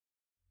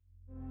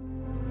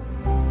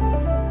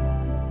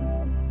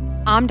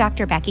I'm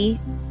Dr. Becky,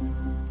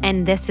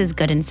 and this is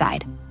Good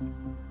Inside.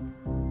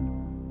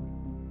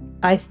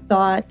 I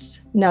thought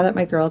now that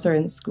my girls are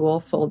in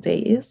school full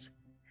days,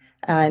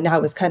 now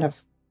it was kind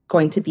of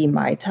going to be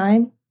my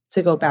time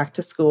to go back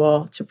to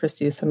school to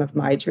pursue some of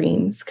my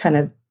dreams, kind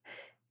of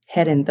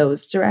head in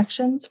those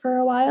directions for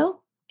a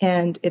while.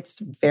 And it's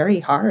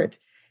very hard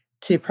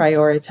to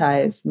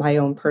prioritize my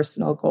own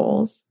personal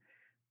goals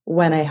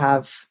when I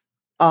have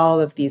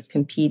all of these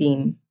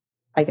competing,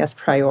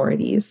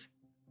 priorities,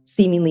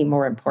 seemingly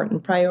more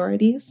important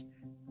priorities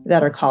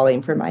that are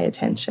calling for my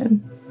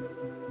attention.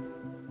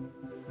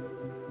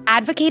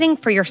 Advocating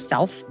for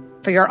yourself,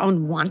 for your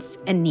own wants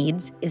and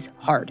needs is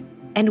hard.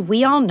 And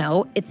we all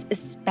know it's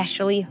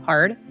especially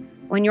hard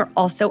when you're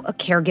also a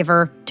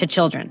caregiver to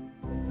children.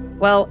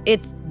 Well,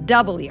 it's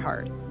doubly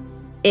hard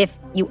if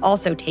you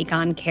also take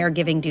on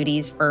caregiving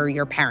duties for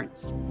your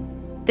parents.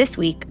 This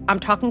week, I'm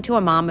talking to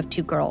a mom of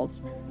 2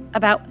 girls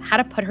about how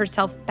to put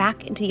herself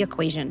back into the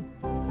equation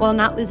while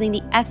not losing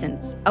the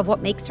essence of what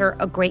makes her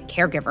a great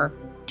caregiver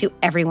to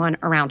everyone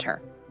around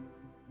her.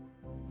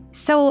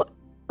 So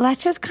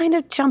let's just kind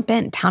of jump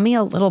in. Tell me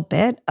a little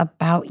bit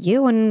about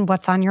you and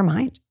what's on your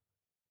mind.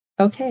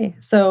 Okay,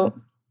 so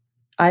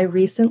I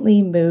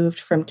recently moved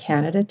from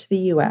Canada to the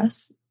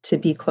US to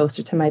be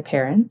closer to my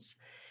parents.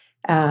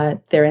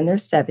 They're in their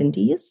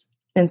 70s.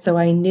 And so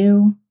I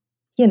knew,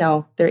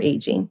 they're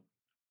aging.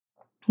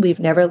 We've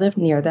never lived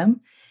near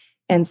them.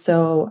 And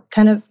so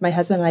kind of my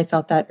husband and I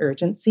felt that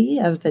urgency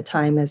of the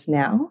time is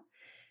now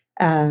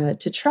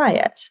to try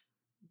it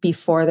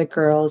before the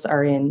girls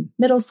are in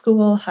middle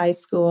school, high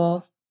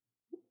school.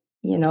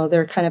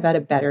 They're kind of at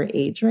a better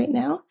age right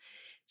now.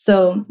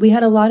 So we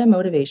had a lot of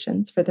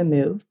motivations for the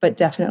move, but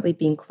definitely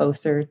being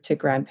closer to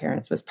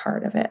grandparents was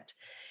part of it.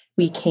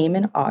 We came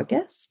in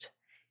August,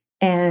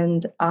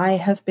 and I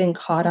have been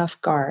caught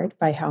off guard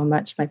by how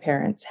much my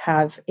parents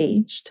have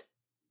aged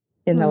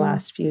in the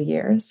last few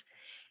years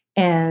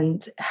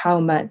and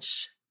how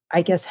much,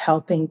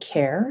 help and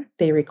care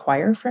they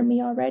require from me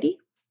already.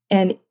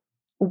 And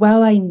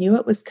while I knew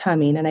it was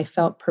coming and I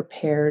felt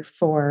prepared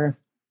for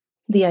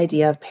the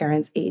idea of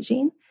parents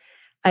aging,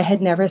 I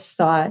had never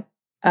thought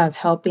of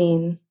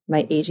helping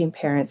my aging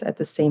parents at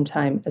the same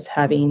time as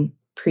having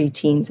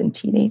preteens and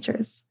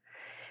teenagers.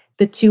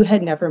 The two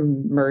had never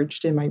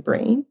merged in my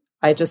brain.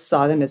 I just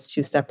saw them as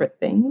 2 separate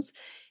things.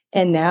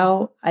 And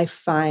now I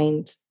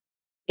find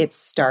it's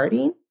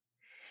starting,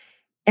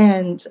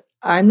 and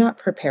I'm not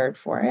prepared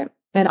for it.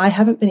 And I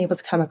haven't been able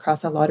to come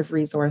across a lot of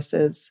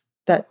resources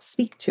that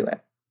speak to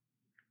it.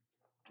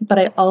 But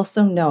I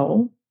also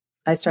know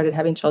I started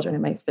having children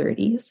in my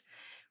 30s,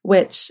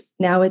 which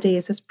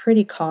nowadays is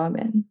pretty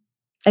common.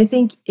 I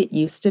think it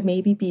used to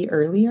maybe be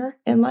earlier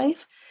in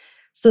life.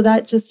 So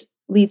that just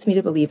leads me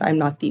to believe I'm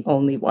not the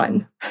only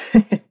one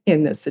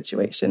in this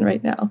situation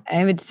right now.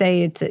 I would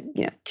say it's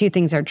 2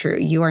 things are true.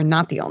 You are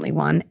not the only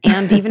one.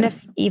 And even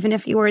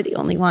if you were the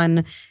only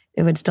one,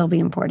 it would still be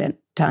important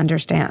to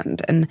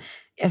understand. And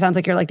it sounds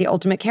like you're like the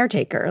ultimate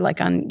caretaker,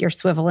 you're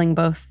swiveling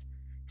both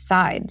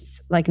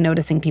sides,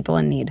 noticing people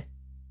in need.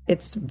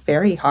 It's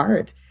very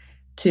hard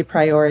to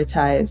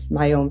prioritize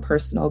my own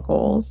personal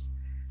goals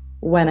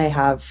when I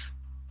have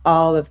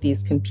all of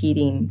these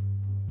competing,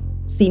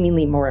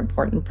 seemingly more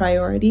important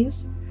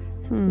priorities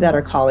that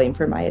are calling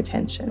for my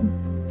attention.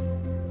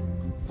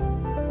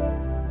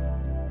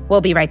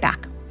 We'll be right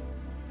back.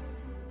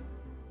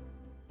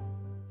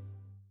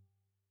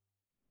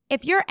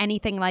 If you're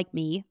anything like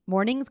me,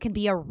 mornings can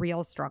be a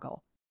real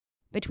struggle.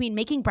 Between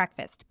making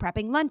breakfast,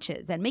 prepping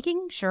lunches, and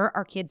making sure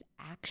our kids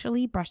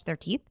actually brush their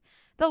teeth,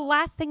 the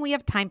last thing we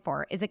have time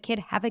for is a kid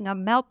having a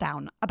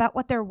meltdown about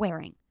what they're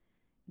wearing.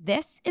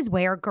 This is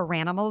where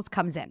Garanimals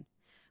comes in.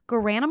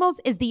 Garanimals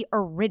is the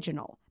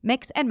original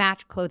mix and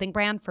match clothing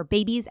brand for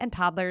babies and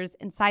toddlers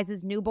in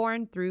sizes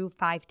newborn through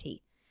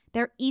 5T.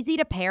 They're easy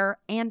to pair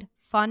and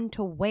fun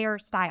to wear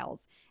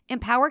styles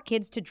empower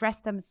kids to dress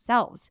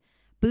themselves,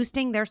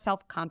 boosting their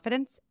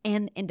self-confidence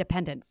and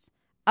independence.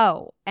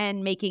 Oh,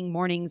 and making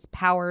mornings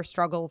power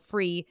struggle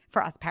free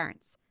for us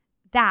parents.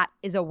 That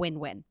is a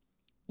win-win.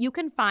 You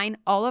can find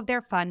all of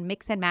their fun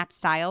mix and match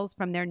styles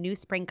from their new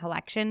spring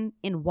collection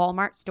in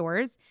Walmart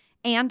stores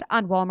and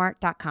on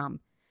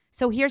walmart.com.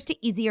 So here's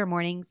to easier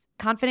mornings,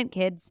 confident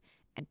kids,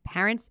 and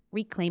parents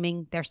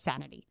reclaiming their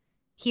sanity.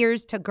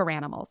 Here's to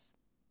Garanimals.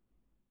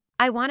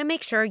 I want to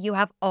make sure you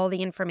have all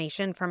the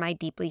information for my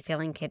Deeply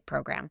Feeling Kid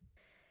program.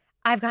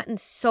 I've gotten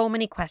so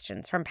many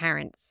questions from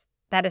parents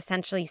that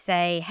essentially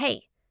say,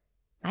 hey,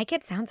 my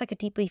kid sounds like a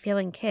deeply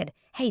feeling kid.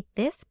 Hey,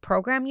 this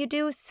program you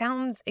do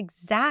sounds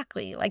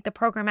exactly like the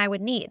program I would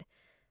need.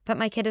 But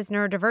my kid is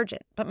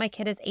neurodivergent. But my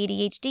kid has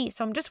ADHD.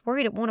 So I'm just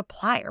worried it won't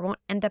apply or won't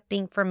end up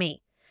being for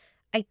me.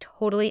 I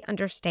totally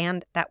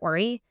understand that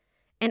worry.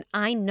 And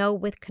I know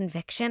with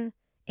conviction,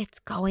 it's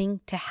going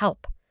to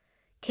help.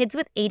 Kids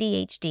with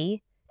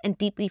ADHD and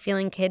deeply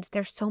feeling kids,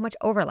 there's so much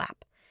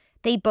overlap.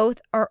 They both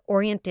are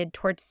oriented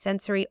towards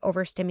sensory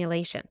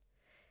overstimulation.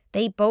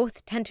 They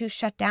both tend to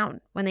shut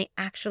down when they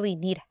actually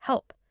need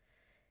help.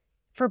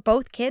 For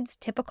both kids,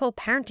 typical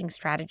parenting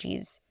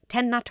strategies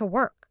tend not to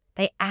work.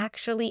 They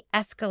actually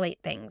escalate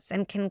things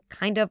and can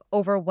kind of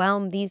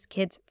overwhelm these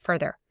kids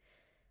further.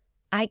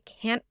 I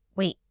can't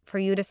wait for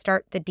you to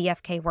start the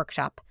DFK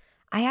workshop.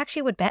 I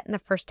actually would bet in the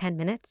first 10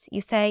 minutes,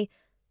 you say,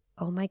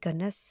 oh my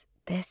goodness,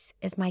 this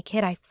is my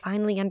kid. I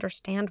finally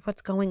understand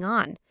what's going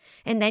on.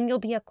 And then you'll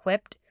be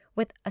equipped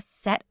with a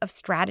set of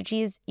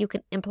strategies you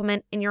can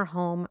implement in your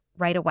home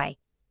right away.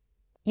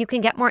 You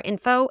can get more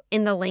info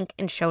in the link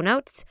in show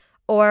notes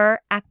or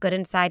at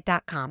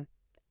goodinside.com.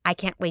 I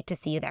can't wait to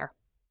see you there.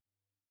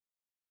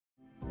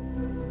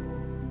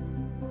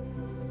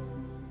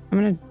 I'm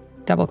going to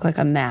double click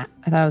on that.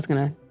 I thought I was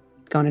going to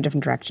go in a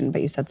different direction,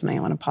 but you said something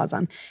I want to pause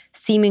on.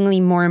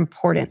 Seemingly more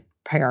important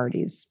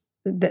priorities.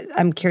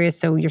 I'm curious.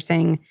 So you're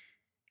saying,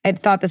 I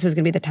thought this was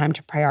going to be the time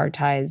to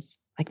prioritize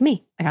like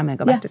me. Like I'm going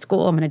to go back to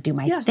school. I'm going to do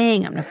my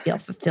thing. I'm going to feel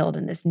fulfilled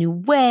in this new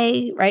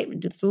way, right? I'm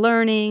going to do this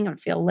learning. I'm going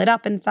to feel lit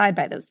up inside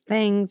by those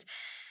things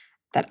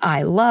that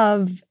I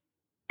love.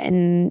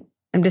 And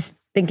I'm just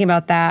thinking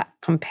about that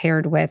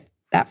compared with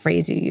that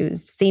phrase you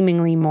use,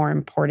 seemingly more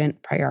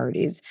important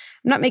priorities.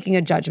 I'm not making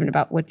a judgment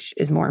about which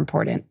is more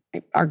important.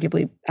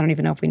 Arguably, I don't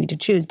even know if we need to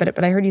choose,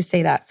 but I heard you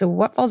say that. So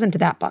what falls into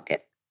that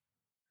bucket?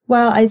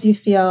 Well, I do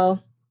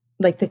feel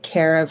like the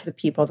care of the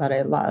people that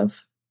I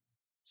love,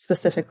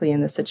 specifically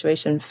in this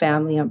situation,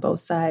 family on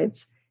both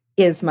sides,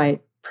 is my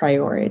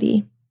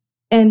priority.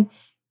 And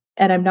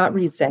I'm not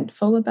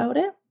resentful about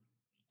it.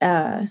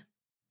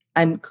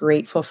 I'm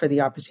grateful for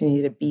the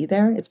opportunity to be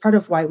there. It's part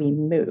of why we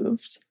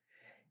moved.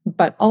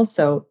 But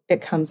also,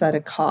 it comes at a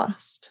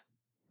cost.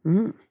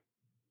 Mm.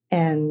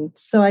 And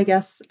so I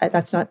guess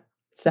it's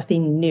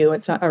nothing new.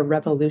 It's not a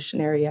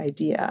revolutionary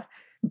idea.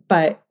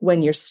 But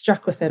when you're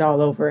struck with it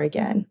all over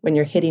again, when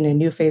you're hitting a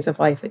new phase of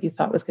life that you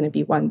thought was going to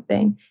be one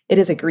thing, it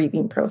is a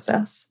grieving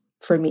process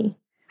for me.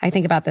 I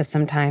think about this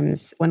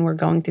sometimes when we're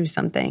going through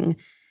something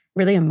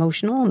really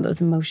emotional, and those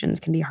emotions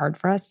can be hard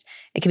for us.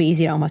 It can be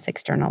easy to almost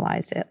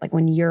externalize it. Like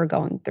when you're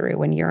going through,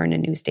 when you're in a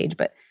new stage.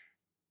 But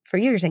for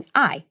you, you're saying,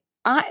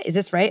 is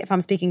this right? If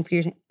I'm speaking for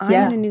you, saying, I'm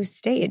in a new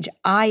stage.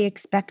 I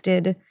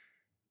expected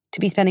to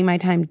be spending my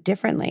time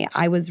differently.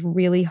 I was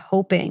really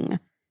hoping,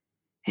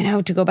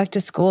 to go back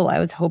to school. I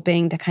was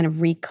hoping to kind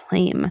of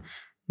reclaim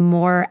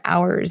more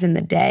hours in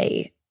the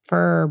day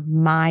for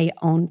my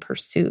own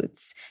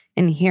pursuits.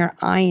 And here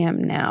I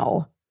am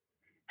now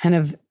kind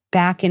of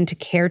back into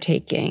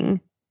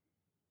caretaking,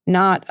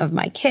 not of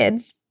my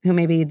kids, who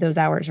maybe those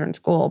hours are in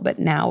school, but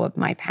now of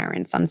my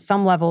parents. On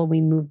some level,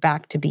 we moved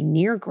back to be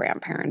near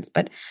grandparents.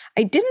 But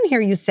I didn't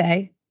hear you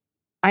say,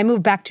 I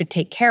moved back to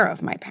take care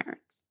of my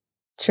parents.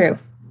 True.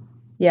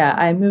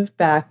 Yeah,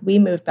 we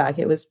moved back.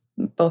 It was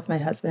both my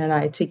husband and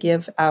I to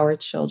give our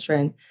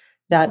children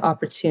that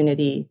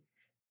opportunity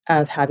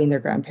of having their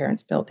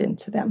grandparents built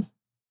into them.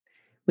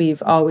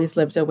 We've always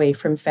lived away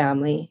from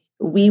family.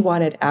 We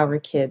wanted our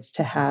kids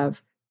to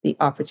have the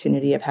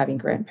opportunity of having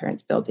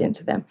grandparents built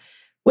into them,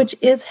 which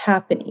is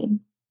happening,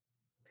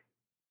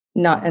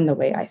 not in the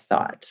way I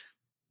thought,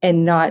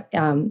 and not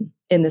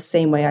in the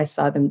same way I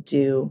saw them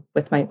do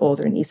with my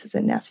older nieces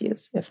and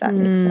nephews, if that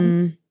makes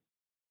sense.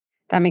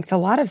 That makes a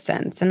lot of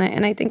sense. And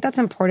I think that's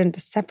important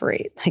to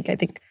separate. Like, I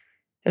think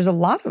there's a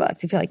lot of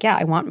us who feel like,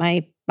 I want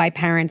my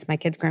parents, my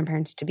kids'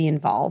 grandparents to be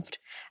involved.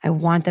 I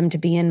want them to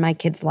be in my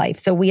kid's life.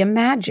 So we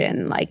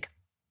imagine like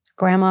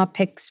grandma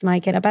picks my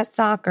kid up at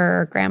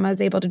soccer, grandma's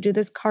able to do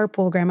this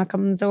carpool, grandma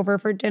comes over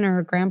for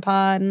dinner,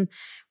 grandpa and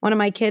one of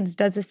my kids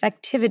does this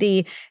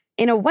activity.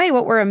 In a way,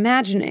 what we're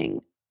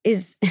imagining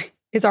is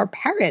our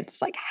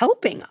parents like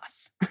helping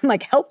us,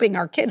 like helping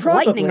our kids,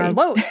 lightening our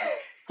load.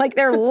 Like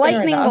they're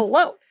lightening the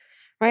load.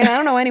 Right? I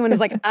don't know anyone who's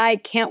like, I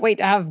can't wait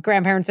to have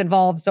grandparents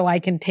involved so I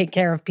can take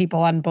care of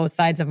people on both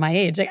sides of my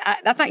age. Like,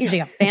 that's not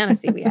usually a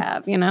fantasy we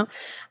have,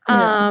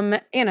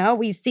 Yeah.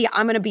 We see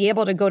I'm going to be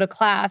able to go to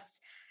class,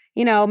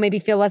 maybe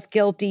feel less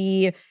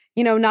guilty,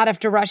 not have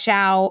to rush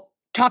out,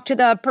 talk to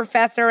the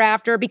professor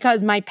after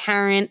because my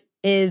parent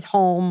is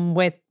home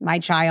with my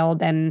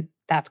child and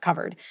that's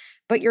covered.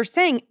 But you're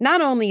saying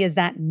not only is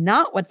that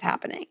not what's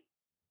happening,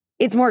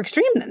 it's more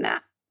extreme than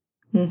that,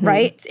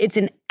 right? It's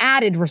an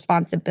added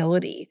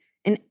responsibility,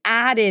 an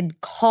added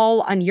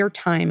call on your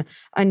time,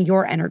 on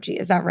your energy.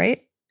 Is that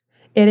right?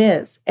 It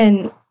is.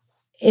 And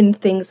in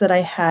things that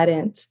I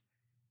hadn't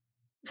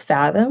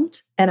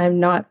fathomed and I'm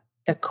not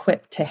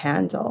equipped to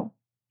handle.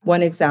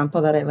 One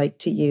example that I like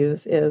to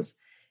use is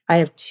I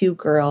have 2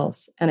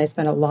 girls and I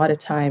spend a lot of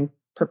time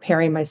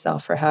preparing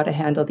myself for how to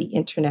handle the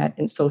internet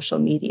and social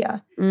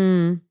media.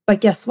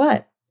 But guess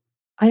what?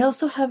 I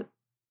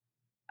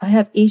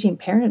have aging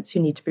parents who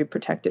need to be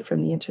protected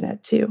from the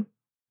internet too.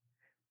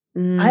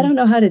 I don't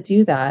know how to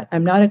do that.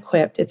 I'm not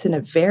equipped. It's in a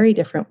very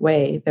different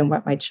way than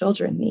what my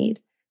children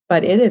need,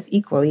 but it is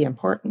equally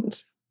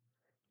important.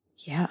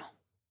 Yeah.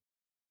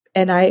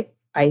 And I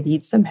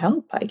need some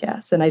help, I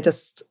guess. And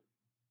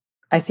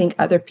I think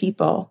other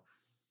people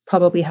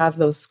probably have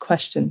those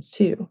questions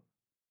too.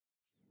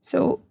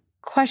 So,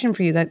 question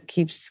for you that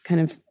keeps kind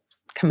of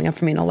coming up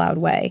for me in a loud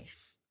way.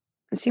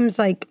 It seems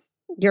like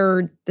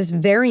you're this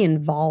very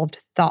involved,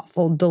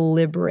 thoughtful,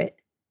 deliberate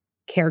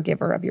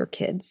caregiver of your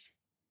kids.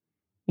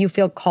 you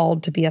feel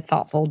called to be a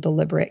thoughtful,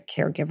 deliberate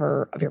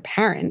caregiver of your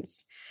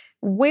parents.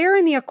 Where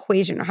in the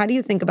equation, or how do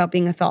you think about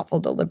being a thoughtful,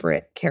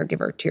 deliberate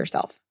caregiver to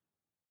yourself?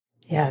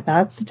 Yeah,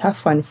 that's a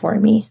tough one for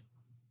me.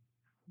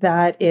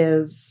 That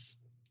is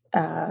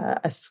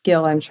a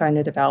skill I'm trying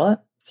to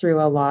develop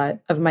through a lot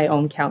of my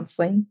own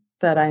counseling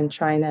that I'm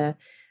trying to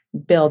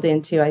build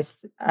into.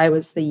 I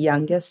was the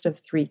youngest of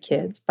 3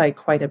 kids by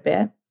quite a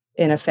bit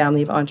in a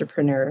family of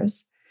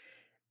entrepreneurs.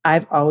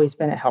 I've always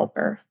been a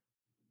helper.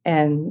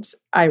 And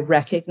I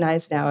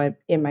recognize now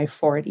in my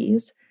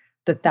 40s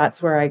that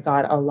that's where I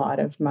got a lot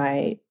of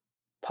my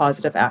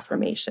positive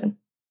affirmation,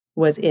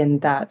 was in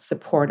that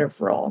supportive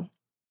role.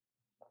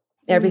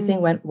 Everything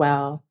went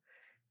well.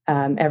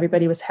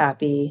 Everybody was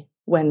happy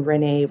when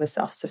Renee was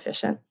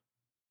self-sufficient.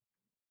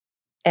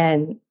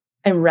 And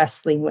I'm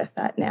wrestling with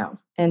that now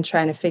and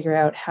trying to figure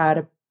out how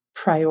to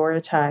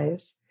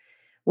prioritize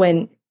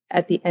when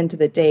at the end of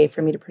the day,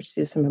 for me to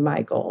pursue some of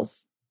my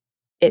goals,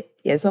 it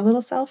is a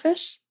little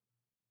selfish.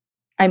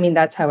 I mean,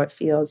 that's how it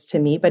feels to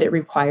me, but it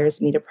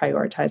requires me to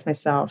prioritize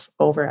myself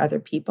over other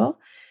people,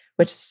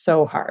 which is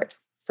so hard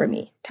for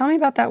me. Tell me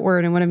about that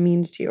word and what it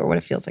means to you, or what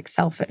it feels like.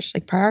 Selfish.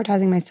 Like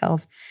prioritizing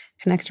myself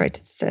connects right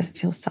to it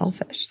feels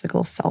selfish. It's like a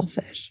little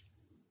selfish.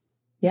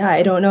 Yeah,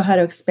 I don't know how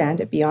to expand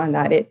it beyond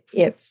that.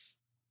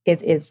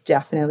 It's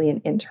definitely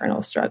an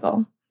internal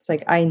struggle. It's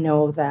like, I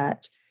know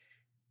that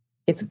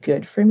it's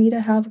good for me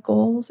to have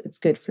goals. It's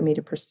good for me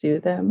to pursue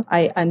them.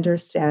 I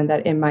understand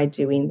that in my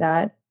doing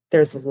that,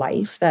 there's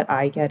life that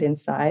I get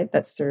inside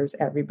that serves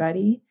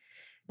everybody,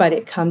 but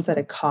it comes at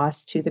a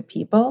cost to the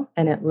people,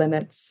 and it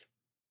limits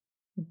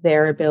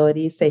their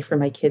ability, say, for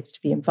my kids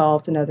to be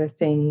involved in other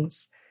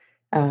things,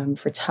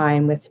 for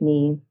time with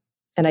me.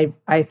 And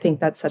I think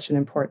that's such an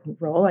important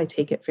role. I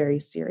take it very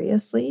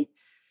seriously.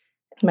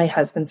 My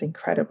husband's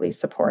incredibly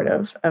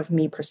supportive of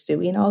me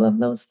pursuing all of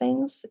those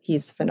things.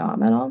 He's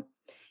phenomenal.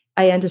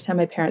 I understand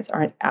my parents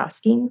aren't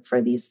asking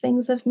for these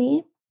things of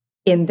me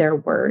in their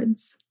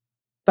words,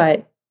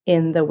 but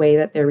in the way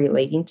that they're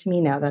relating to me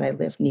now that I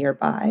live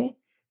nearby,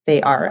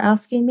 they are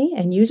asking me.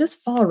 And you just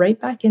fall right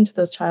back into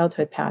those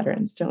childhood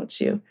patterns, don't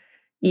you?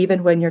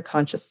 Even when you're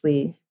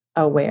consciously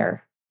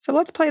aware. So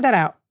let's play that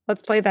out.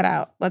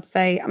 Let's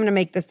say, I'm going to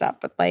make this up,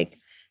 but like,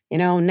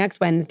 next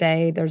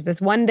Wednesday, there's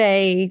this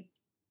 1-day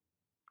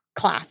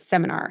class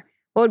seminar.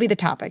 What would be the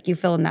topic? You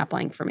fill in that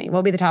blank for me. What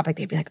would be the topic?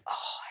 They'd be like, oh,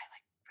 I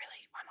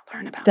really want to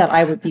learn about that.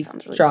 I would be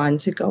drawn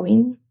to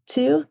going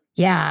to.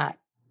 Yeah.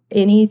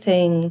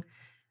 Anything.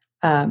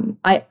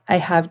 I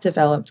have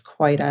developed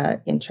quite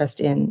an interest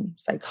in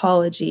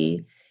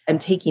psychology. I'm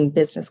taking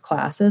business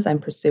classes. I'm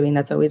pursuing,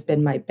 that's always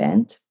been my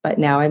bent, but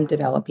now I'm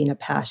developing a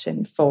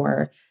passion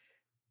for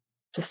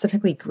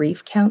specifically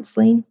grief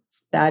counseling.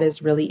 That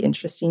is really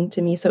interesting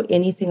to me. So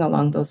anything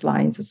along those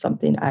lines is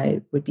something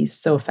I would be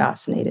so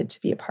fascinated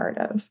to be a part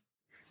of.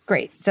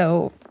 Great.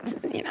 So,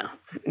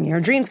 your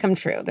dreams come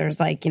true. There's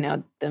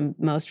the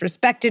most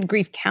respected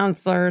grief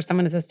counselor,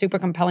 someone who's a super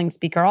compelling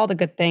speaker, all the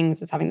good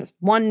things, is having this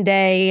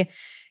 1-day,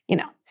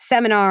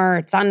 seminar.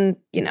 It's on,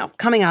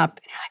 coming up.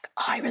 And you're like,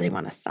 oh, I really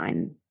want to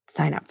sign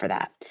up for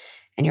that.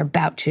 And you're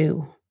about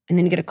to, and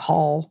then you get a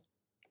call,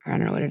 or I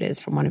don't know what it is,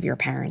 from one of your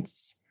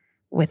parents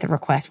with a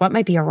request. What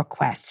might be a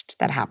request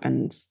that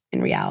happens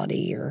in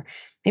reality? Or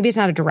maybe it's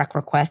not a direct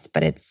request,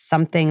 but it's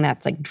something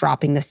that's like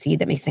dropping the seed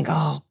that makes you think,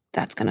 oh,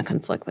 that's going to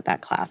conflict with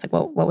that class. Like,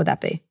 what would that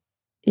be?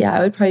 Yeah,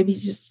 it would probably be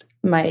just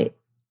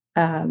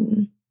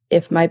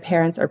if my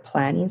parents are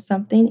planning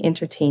something,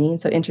 entertaining.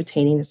 So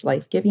entertaining is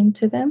life-giving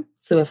to them.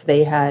 So if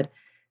they had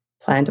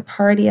planned a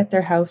party at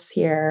their house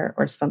here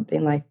or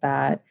something like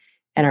that,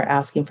 and are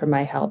asking for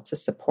my help to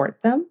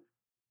support them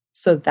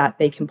so that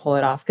they can pull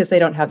it off, because they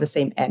don't have the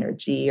same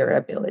energy or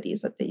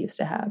abilities that they used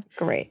to have.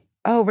 Great.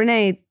 Oh,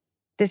 Renee,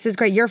 this is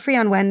great. You're free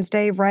on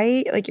Wednesday,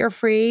 right? Like, you're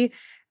free.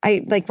 We're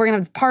going to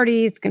have this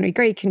party. It's going to be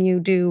great. Can you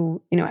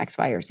do, X,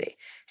 Y, or Z?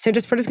 So we're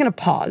just going to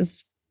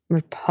pause. We're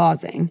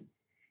pausing.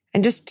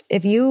 And just,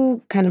 if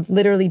you kind of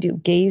literally do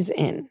gaze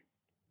in,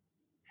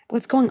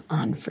 what's going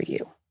on for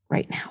you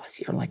right now as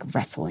you're like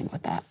wrestling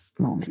with that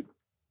moment?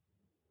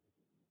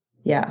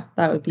 Yeah,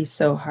 that would be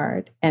so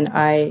hard. And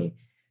I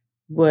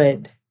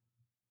would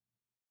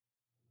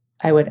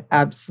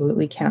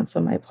absolutely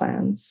cancel my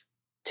plans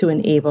to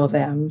enable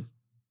them.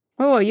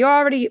 Oh,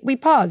 we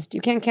paused.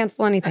 You can't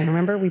cancel anything.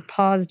 Remember, we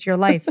paused your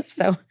life.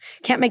 So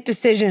can't make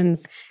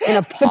decisions in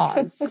a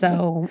pause.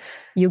 So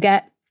you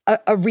get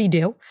a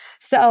redo.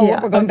 So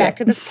we're going back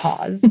to this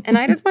pause. And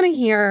I just want to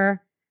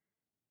hear,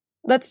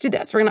 let's do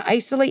this. We're going to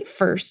isolate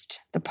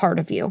first the part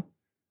of you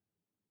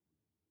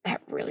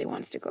that really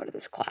wants to go to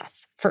this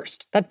class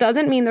first. That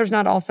doesn't mean there's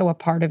not also a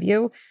part of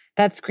you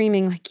that's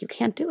screaming like, you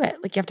can't do it.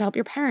 Like, you have to help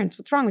your parents.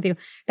 What's wrong with you?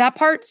 That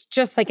part's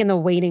just like in the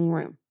waiting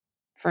room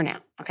for now.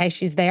 Okay.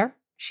 She's there.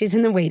 She's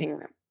in the waiting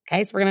room.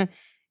 Okay. So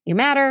you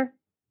matter.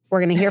 We're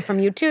going to hear from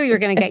you too. You're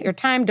going to get your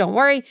time. Don't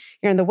worry.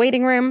 You're in the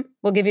waiting room.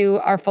 We'll give you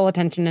our full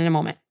attention in a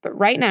moment. But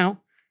right now,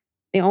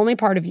 the only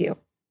part of you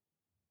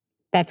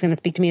that's going to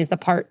speak to me is the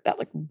part that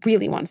like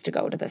really wants to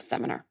go to this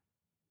seminar.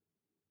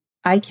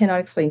 I cannot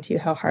explain to you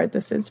how hard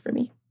this is for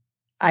me.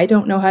 I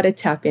don't know how to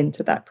tap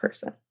into that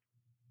person.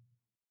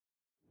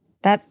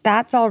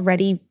 That's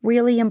already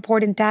really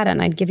important data,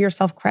 and I'd give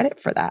yourself credit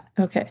for that.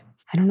 Okay.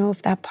 I don't know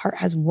if that part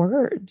has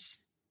words.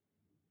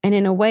 And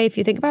in a way, if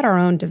you think about our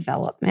own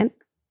development,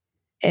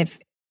 and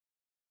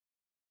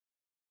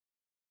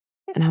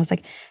I was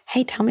like,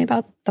 hey, tell me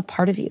about the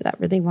part of you that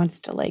really wants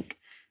to like,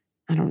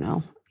 I don't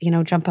know,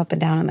 jump up and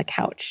down on the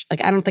couch.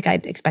 Like, I don't think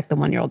I'd expect the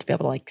 1-year-old to be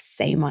able to like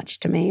say much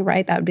to me,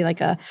 right? That would be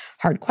like a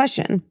hard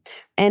question.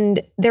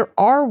 And there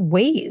are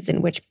ways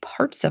in which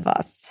parts of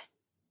us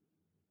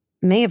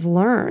may have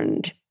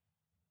learned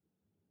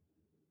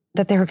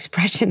that their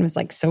expression was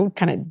like so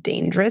kind of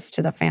dangerous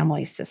to the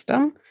family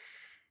system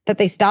that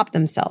they stopped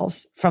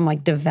themselves from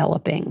like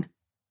developing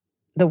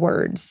the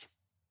words.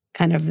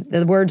 Kind of,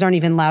 the words aren't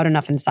even loud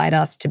enough inside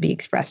us to be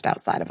expressed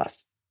outside of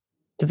us.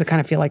 Does it kind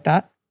of feel like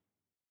that?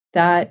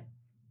 That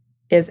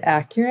is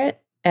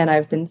accurate. And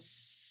I've been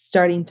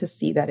starting to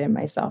see that in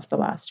myself the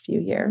last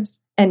few years.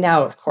 And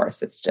now, of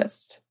course, it's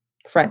just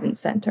front and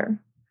center.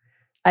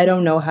 I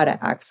don't know how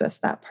to access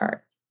that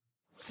part.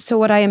 So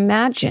what I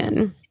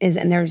imagine is,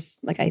 and there's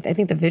like, I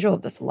think the visual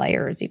of this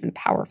layer is even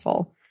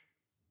powerful.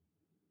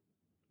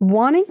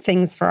 Wanting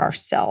things for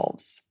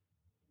ourselves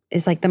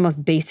is like the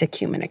most basic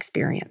human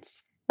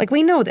experience. Like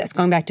we know this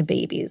going back to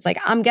babies. Like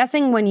I'm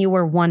guessing when you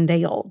were 1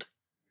 day old,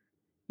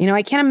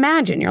 I can't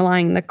imagine you're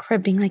lying in the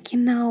crib being like,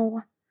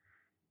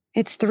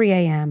 it's 3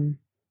 a.m.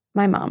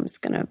 My mom's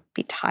going to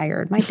be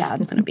tired. My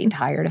dad's going to be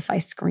tired if I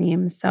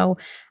scream. So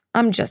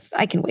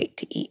I can wait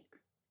to eat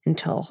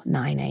until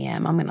 9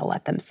 a.m. I'm going to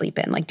let them sleep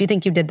in. Like, do you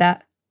think you did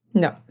that?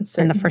 No.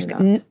 In the first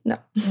not. No.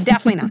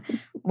 Definitely not.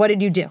 What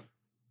did you do?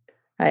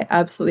 I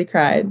absolutely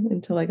cried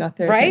until I got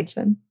their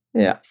attention.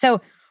 Yeah.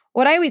 So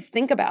what I always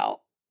think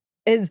about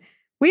is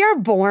we are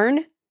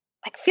born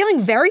like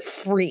feeling very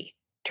free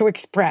to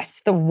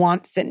express the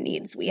wants and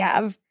needs we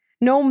have,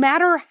 no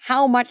matter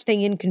how much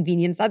they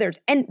inconvenience others.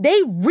 And they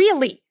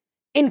really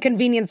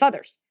inconvenience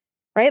others,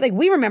 right? Like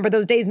we remember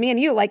those days, me and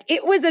you, like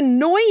it was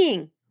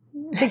annoying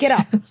to get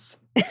up.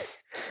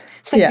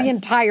 The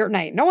entire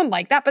night. No one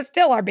liked that, but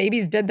still our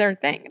babies did their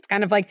thing. It's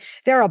kind of like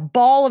they're a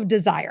ball of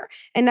desire.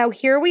 And now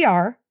here we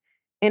are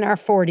in our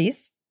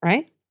 40s,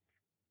 right?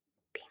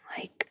 Being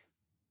like,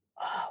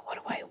 oh, what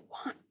do I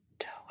want?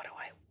 What do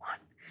I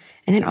want?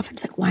 And then often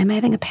it's like, why am I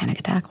having a panic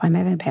attack? Why am I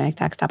having a panic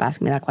attack? Stop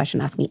asking me that question.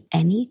 Ask me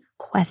any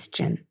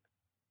question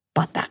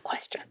but that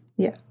question.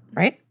 Yeah.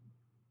 Right?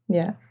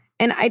 Yeah.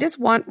 And I just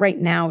want right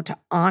now to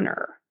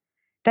honor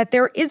that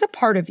there is a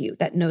part of you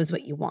that knows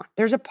what you want.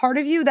 There's a part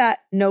of you that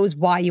knows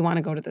why you want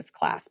to go to this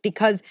class,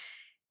 because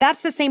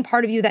that's the same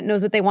part of you that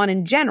knows what they want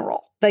in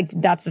general. Like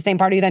that's the same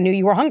part of you that knew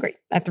you were hungry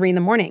at 3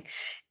 a.m.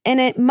 And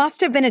it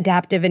must have been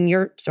adaptive, and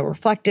you're so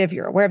reflective,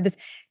 you're aware of this,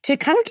 to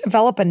kind of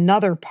develop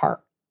another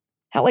part,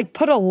 how like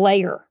put a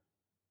layer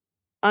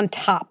on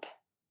top.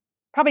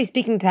 Probably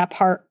speaking to that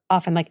part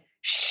often like,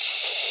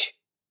 shh,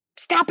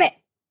 stop it.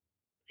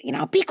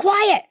 Be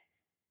quiet.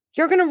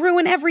 You're going to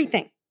ruin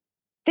everything.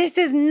 This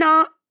is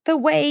not the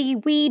way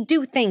we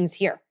do things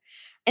here.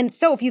 And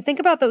so if you think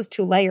about those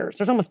 2 layers,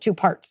 there's almost 2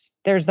 parts.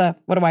 There's the,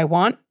 what do I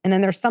want? And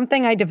then there's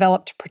something I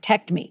developed to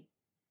protect me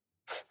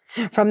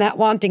from that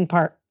wanting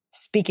part,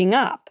 speaking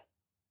up.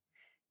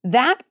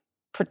 That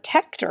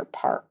protector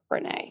part,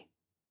 Renee,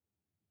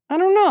 I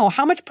don't know.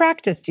 How much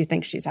practice do you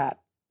think she's had?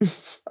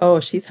 Oh,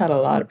 she's had a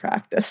lot of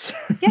practice.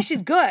 Yeah,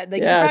 she's good.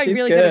 Like she's probably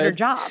really good at her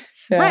job.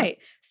 Yeah. Right.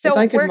 So if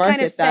I could we're market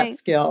kind of saying, that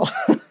skill.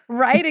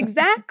 Right,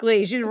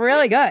 exactly. She's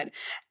really good.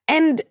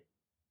 And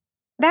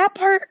that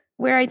part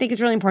where I think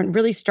is really important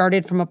really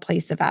started from a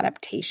place of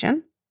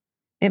adaptation.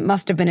 It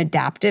must have been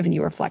adaptive, and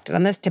you reflected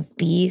on this, to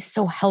be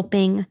so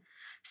helping,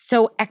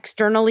 so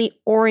externally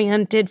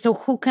oriented. So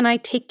who can I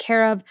take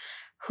care of?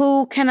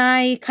 Who can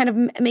I kind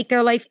of make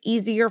their life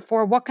easier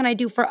for? What can I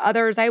do for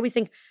others? I always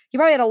think you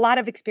probably had a lot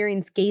of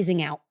experience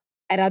gazing out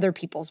at other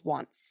people's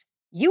wants.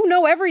 You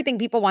know everything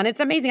people want. It's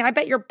amazing. I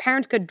bet your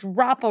parents could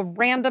drop a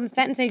random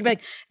sentence and you'd be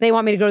like, they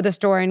want me to go to the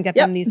store and get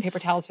them these paper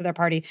towels for their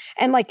party.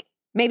 And like,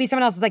 maybe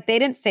someone else is like, they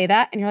didn't say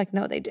that. And you're like,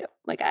 no, they do.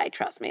 Like,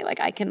 trust me. Like,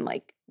 I can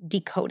like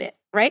decode it.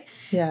 Right?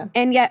 Yeah.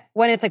 And yet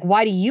when it's like,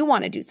 why do you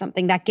want to do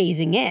something? That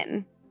gazing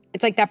in,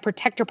 it's like that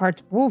protector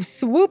part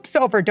swoops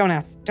over. Don't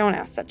ask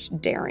such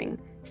daring,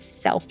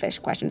 selfish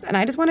questions. And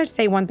I just wanted to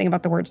say one thing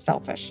about the word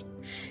selfish.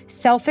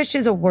 Selfish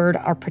is a word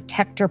our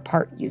protector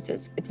part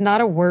uses. It's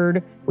not a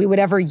word we would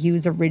ever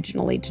use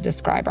originally to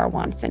describe our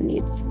wants and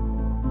needs.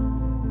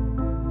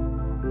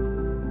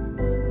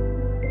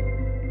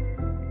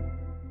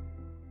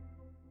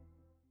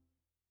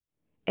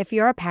 If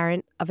you're a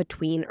parent of a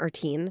tween or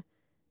teen,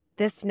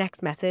 this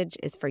next message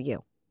is for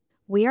you.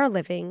 We are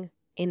living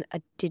in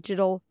a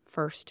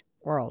digital-first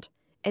world,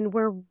 and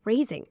we're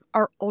raising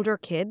our older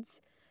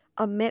kids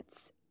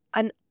amidst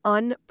an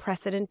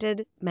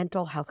unprecedented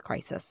mental health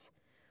crisis.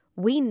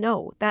 We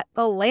know that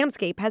the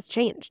landscape has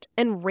changed,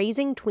 and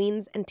raising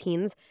tweens and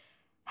teens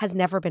has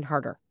never been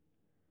harder.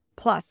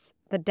 Plus,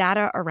 the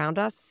data around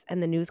us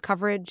and the news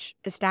coverage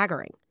is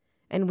staggering,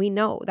 and we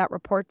know that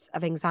reports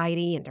of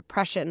anxiety and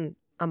depression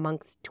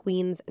amongst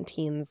tweens and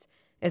teens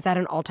is at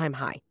an all-time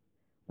high.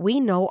 We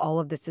know all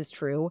of this is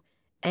true,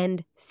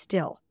 and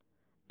still,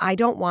 I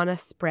don't want to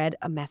spread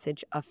a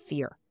message of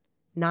fear.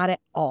 Not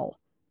at all.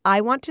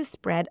 I want to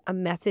spread a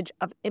message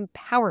of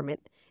empowerment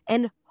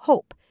and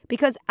hope,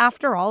 because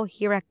after all,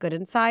 here at Good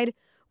Inside,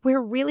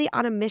 we're really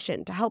on a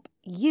mission to help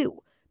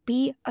you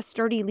be a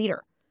sturdy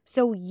leader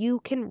so you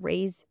can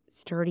raise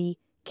sturdy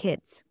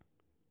kids.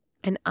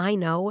 And I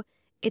know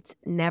it's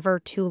never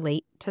too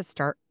late to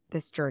start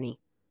this journey.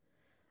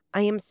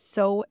 I am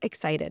so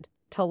excited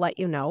to let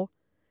you know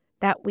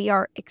that we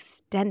are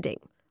extending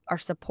our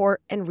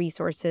support and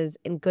resources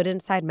in Good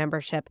Inside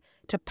membership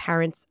to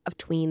parents of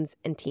tweens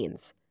and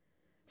teens.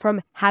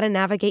 From how to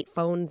navigate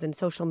phones and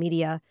social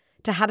media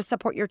to how to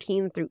support your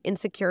teen through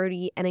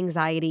insecurity and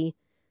anxiety,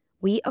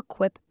 we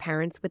equip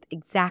parents with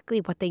exactly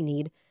what they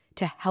need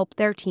to help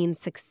their teens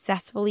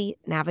successfully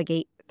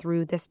navigate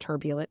through this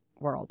turbulent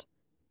world.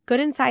 Good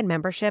Inside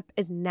membership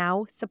is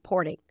now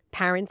supporting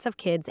parents of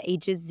kids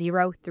ages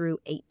 0 through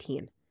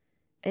 18.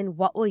 And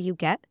what will you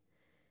get?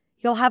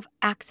 You'll have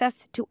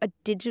access to a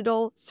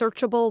digital,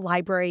 searchable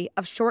library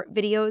of short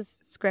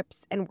videos,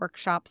 scripts, and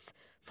workshops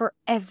for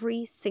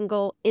every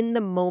single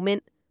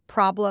in-the-moment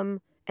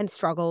problem and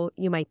struggle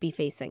you might be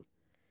facing.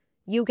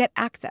 You get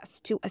access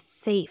to a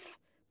safe,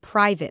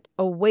 private,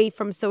 away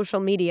from social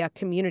media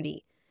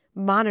community,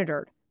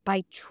 monitored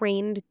by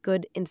trained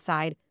Good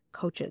Inside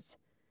coaches.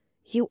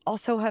 You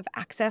also have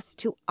access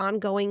to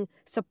ongoing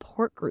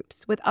support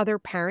groups with other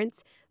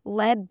parents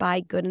led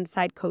by Good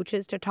Inside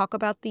coaches to talk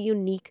about the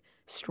unique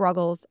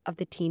struggles of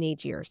the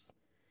teenage years.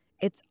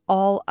 It's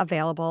all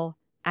available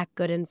at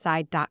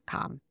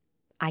goodinside.com.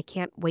 I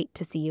can't wait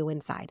to see you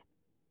inside.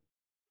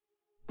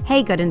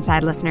 Hey, Good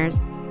Inside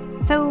listeners.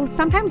 So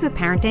sometimes with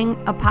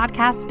parenting, a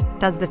podcast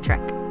does the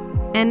trick.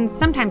 And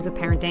sometimes with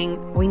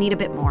parenting, we need a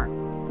bit more.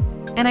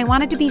 And I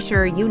wanted to be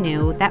sure you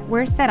knew that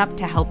we're set up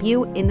to help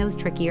you in those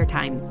trickier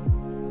times.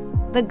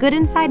 The Good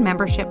Inside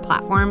membership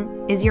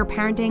platform is your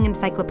parenting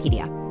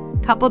encyclopedia,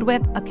 coupled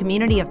with a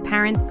community of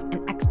parents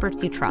and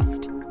experts you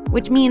trust,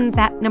 which means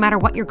that no matter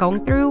what you're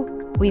going through,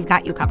 we've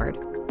got you covered.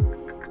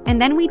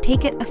 And then we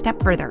take it a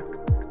step further,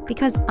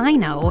 because I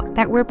know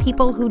that we're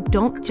people who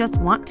don't just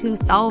want to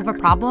solve a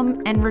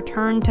problem and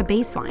return to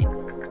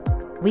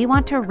baseline. We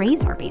want to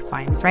raise our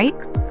baselines, right?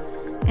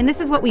 And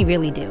this is what we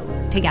really do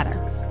together.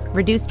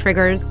 Reduce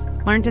triggers,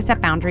 learn to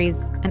set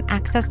boundaries, and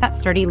access that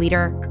sturdy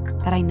leader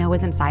that I know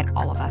is inside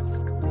all of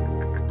us.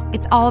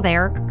 It's all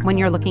there when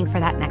you're looking for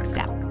that next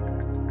step.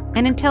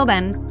 And until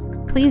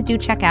then, please do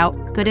check out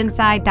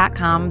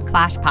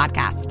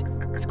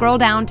goodinside.com/podcast. Scroll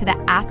down to the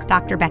Ask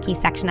Dr. Becky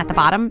section at the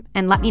bottom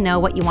and let me know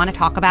what you want to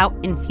talk about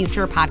in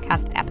future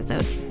podcast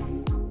episodes.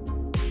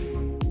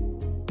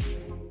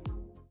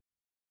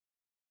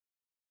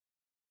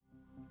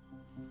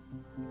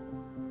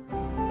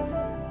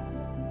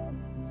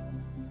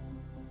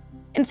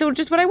 And so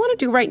just what I want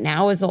to do right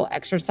now is a little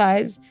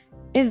exercise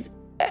is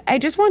I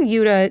just want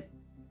you to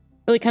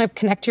really kind of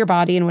connect to your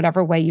body in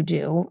whatever way you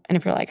do. And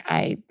if you're like,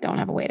 I don't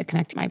have a way to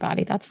connect to my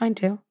body, that's fine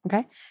too.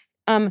 Okay.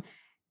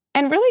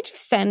 And really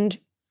just send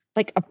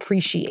like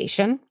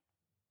appreciation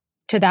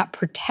to that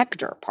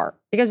protector part,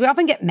 because we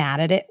often get mad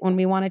at it when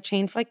we want to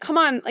change. Like, come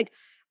on, like,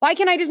 why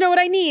can't I just know what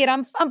I need?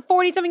 I'm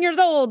 40 something years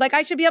old. Like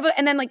I should be able to,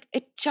 and then like,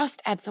 it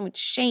just adds so much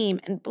shame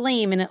and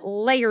blame and it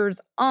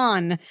layers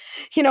on,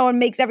 and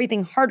makes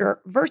everything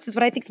harder versus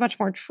what I think is much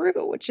more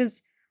true, which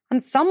is on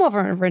some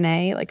level,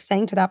 Renee, like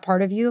saying to that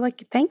part of you,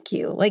 like, thank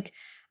you. Like,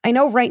 I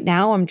know right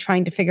now I'm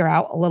trying to figure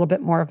out a little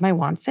bit more of my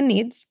wants and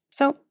needs.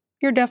 So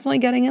you're definitely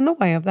getting in the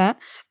way of that.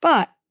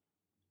 But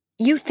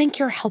you think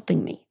you're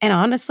helping me. And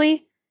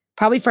honestly,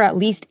 probably for at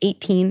least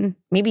 18,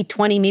 maybe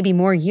 20, maybe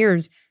more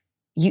years,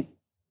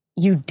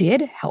 you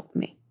did help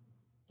me.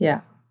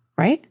 Yeah.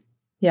 Right?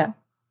 Yeah.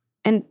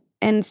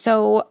 And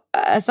so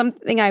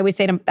something I always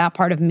say to that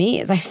part of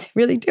me is I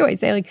really do. I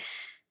say like,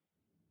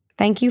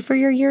 thank you for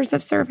your years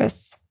of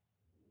service.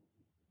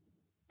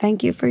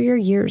 Thank you for your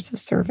years of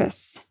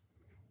service.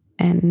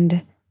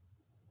 And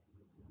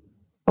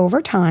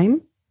over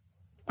time,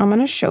 I'm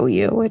going to show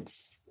you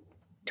it's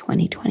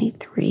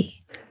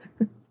 2023,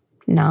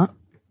 not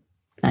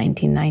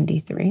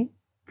 1993,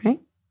 right?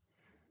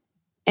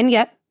 And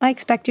yet, I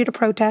expect you to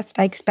protest.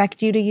 I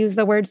expect you to use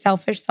the word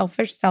selfish,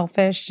 selfish,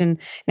 selfish. And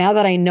now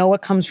that I know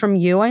what comes from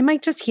you, I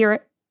might just hear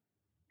it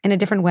in a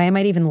different way. I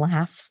might even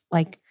laugh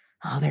like,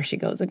 oh, there she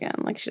goes again.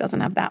 Like she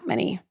doesn't have that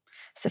many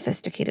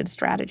sophisticated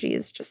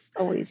strategies, just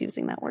always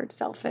using that word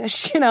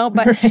selfish, but,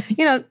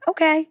 Right.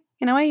 okay,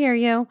 I hear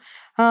you.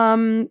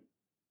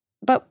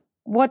 But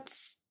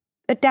what's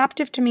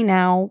adaptive to me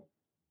now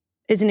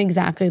isn't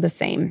exactly the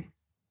same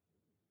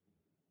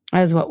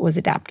as what was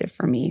adaptive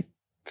for me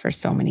for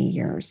so many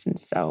years. And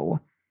so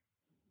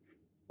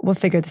we'll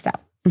figure this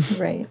out.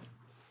 Right.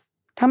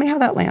 Tell me how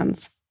that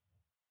lands.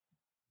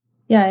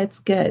 Yeah, it's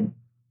good.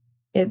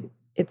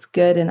 It's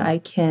good. And I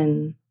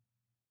can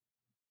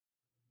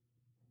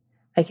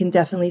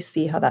definitely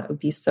see how that would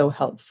be so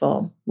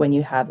helpful when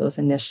you have those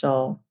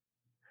initial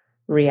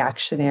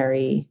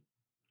reactionary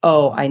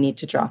oh, I need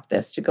to drop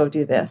this to go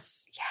do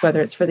this,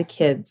 whether it's for the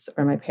kids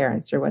or my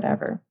parents or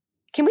whatever.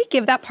 Can we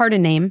give that part a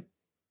name?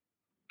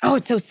 Oh,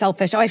 it's so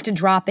selfish. Oh, I have to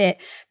drop it.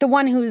 The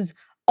one who's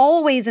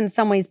always in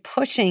some ways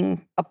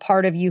pushing a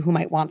part of you who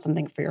might want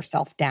something for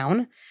yourself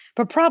down.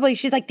 But probably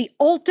she's like the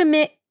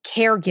ultimate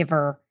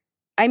caregiver.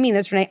 I mean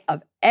this, Renee,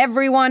 of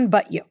everyone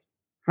but you,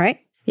 right?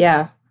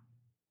 Yeah.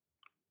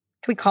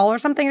 Can we call her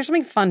something or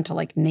something fun to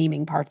like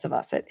naming parts of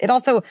us? It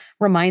also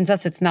reminds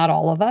us it's not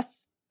all of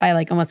us by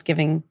like almost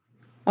giving,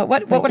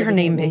 what would her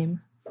name be?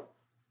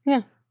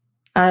 Yeah.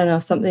 I don't know,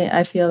 something,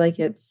 I feel like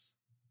it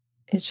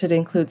should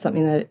include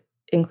something that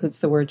includes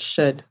the word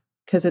should,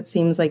 because it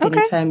seems like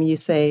anytime you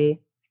say,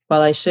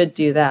 well, I should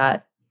do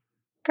that,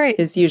 great,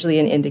 is usually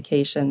an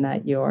indication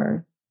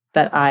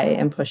that I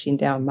am pushing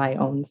down my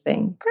own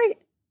thing. Great.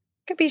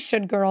 Could be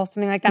should girl,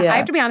 something like that. Yeah. I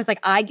have to be honest, like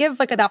I give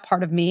like that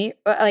part of me,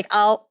 like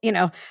I'll,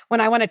 when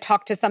I want to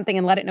talk to something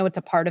and let it know it's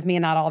a part of me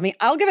and not all of me,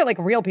 I'll give it like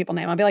a real people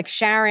name. I'll be like,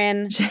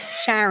 Sharon.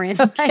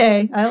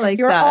 Okay, I like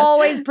You're that.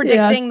 always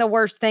predicting the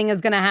worst thing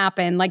is going to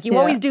happen. Like you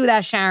always do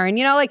that, Sharon,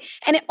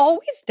 and it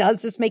always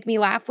does just make me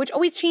laugh, which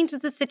always changes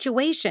the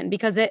situation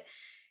because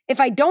if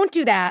I don't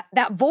do that,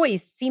 that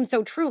voice seems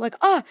so true. Like,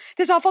 oh,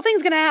 this awful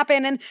thing's going to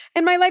happen and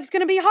my life's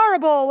going to be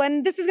horrible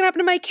and this is going to happen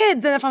to my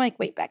kids. And if I'm like,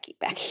 wait, Becky,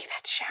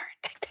 that's Sharon.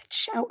 That's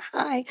shout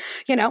hi,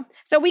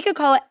 So we could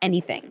call it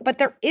anything. But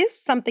there is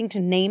something to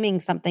naming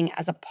something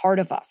as a part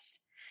of us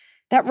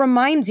that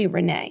reminds you,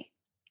 Renee,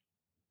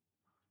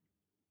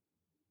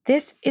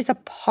 this is a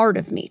part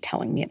of me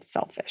telling me it's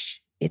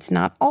selfish. It's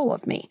not all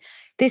of me.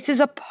 This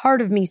is a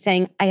part of me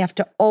saying I have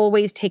to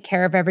always take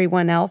care of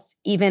everyone else,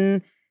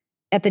 even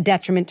at the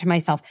detriment to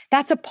myself.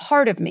 That's a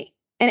part of me.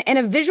 And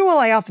a visual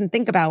I often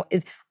think about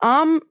is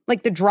I'm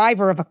like the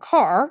driver of a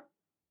car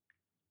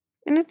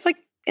and it's like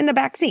in the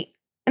back seat.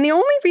 And the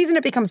only reason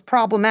it becomes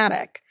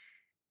problematic,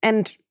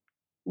 and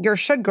your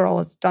should girl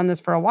has done this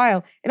for a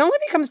while, it only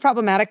becomes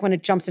problematic when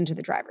it jumps into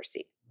the driver's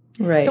seat.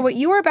 Right. So what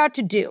you are about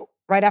to do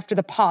right after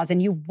the pause,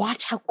 and you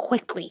watch how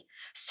quickly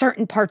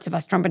certain parts of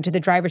us jump into the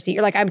driver's seat.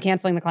 You're like, I'm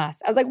canceling the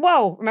class. I was like,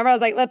 whoa. Remember, I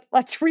was like,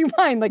 let's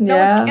rewind. Like no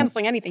one's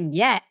canceling anything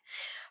yet.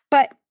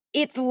 But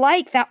it's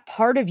like that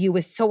part of you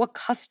is so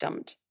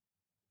accustomed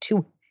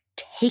to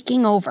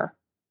taking over.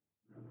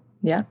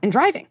 Yeah. And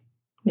driving.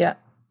 Yeah.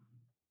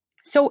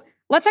 So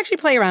let's actually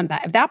play around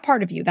that. If that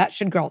part of you, that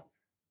should girl,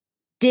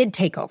 did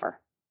take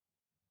over,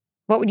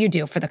 what would you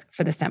do for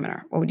the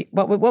seminar?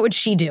 What would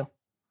she do?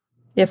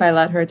 If I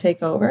let her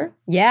take over?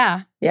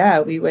 Yeah. Yeah,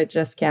 we would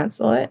just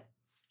cancel it.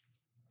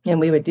 And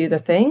we would do the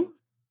thing.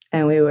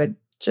 And we would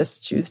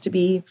just choose to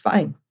be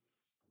fine.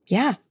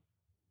 Yeah.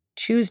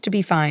 Choose to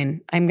be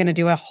fine. I'm going to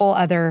do a whole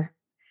other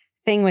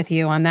thing with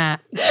you on that.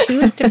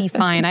 Choose to be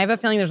fine. I have a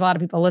feeling there's a lot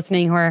of people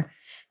listening who are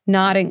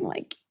nodding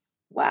like,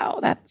 wow,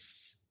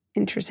 that's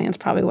interesting. That's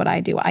probably what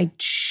I do. I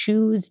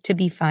choose to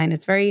be fine.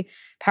 It's very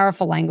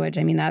powerful language.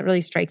 I mean, that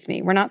really strikes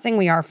me. We're not saying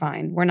we are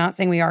fine. We're not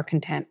saying we are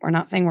content. We're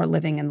not saying we're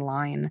living in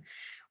line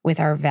with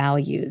our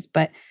values.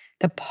 But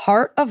the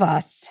part of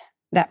us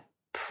that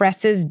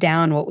presses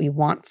down what we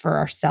want for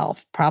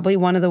ourselves, probably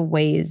one of the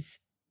ways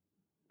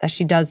that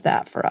she does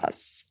that for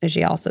us is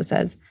she also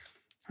says,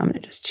 I'm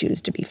going to just choose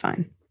to be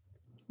fine.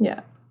 Yeah.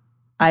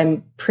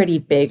 I'm pretty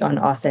big on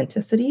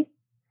authenticity.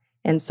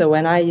 And so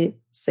when I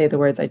say the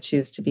words, I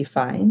choose to be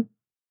fine,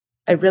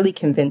 I really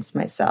convince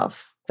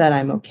myself that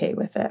I'm okay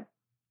with it.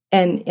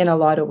 And in a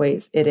lot of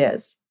ways it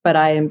is, but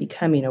I am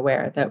becoming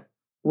aware that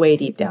way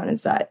deep down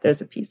inside,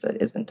 there's a piece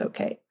that isn't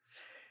okay.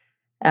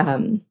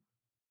 And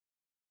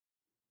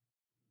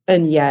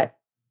yet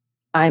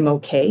I'm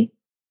okay,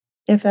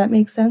 if that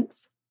makes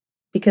sense,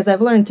 because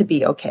I've learned to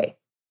be okay.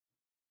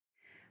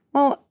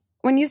 Well,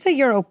 when you say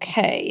you're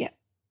okay,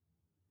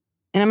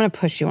 and I'm going to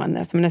push you on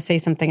this, I'm going to say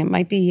something, it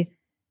might be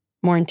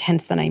more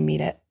intense than I mean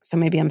it. So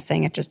maybe I'm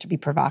saying it just to be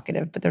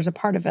provocative, but there's a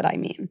part of it I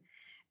mean.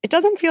 It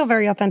doesn't feel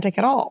very authentic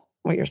at all,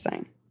 what you're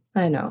saying.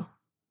 I know.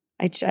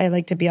 I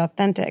like to be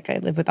authentic. I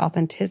live with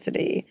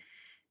authenticity.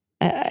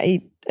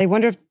 I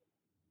wonder if,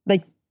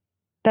 like,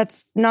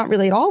 that's not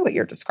really at all what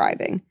you're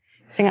describing.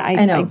 Saying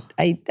I know.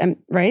 I am,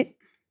 right?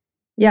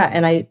 Yeah,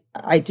 and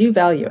I do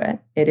value it.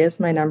 It is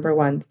my number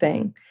one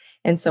thing.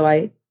 And so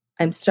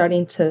I'm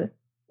starting to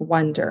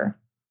wonder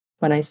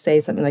when I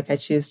say something like I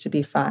choose to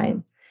be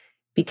fine,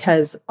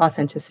 because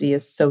authenticity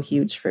is so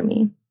huge for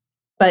me.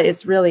 But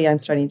it's really, I'm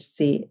starting to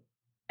see,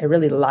 I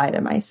really lie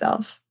to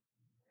myself.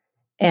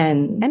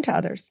 And to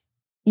others.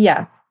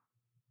 Yeah,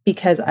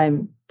 because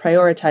I'm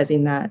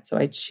prioritizing that. So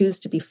I choose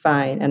to be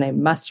fine and I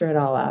muster it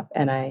all up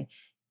and I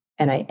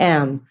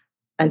am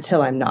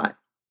until I'm not.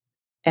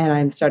 And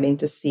I'm starting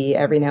to see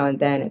every now and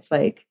then, it's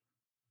like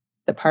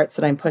the parts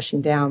that I'm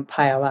pushing down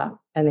pile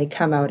up and they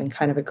come out in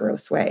kind of a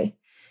gross way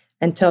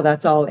until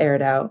that's all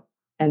aired out.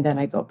 And then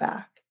I go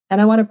back. And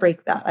I want to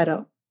break that. I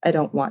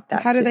don't want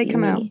that. How do they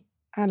come out?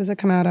 How does it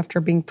come out after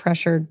being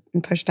pressured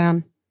and pushed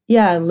down?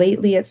 Yeah,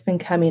 lately it's been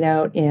coming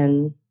out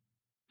in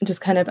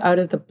just kind of out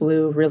of the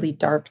blue, really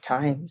dark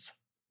times.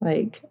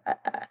 Like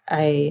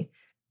I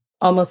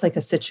almost like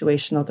a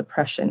situational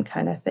depression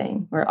kind of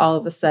thing, where all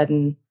of a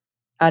sudden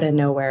out of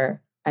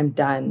nowhere, I'm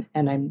done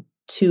and I'm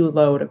too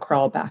low to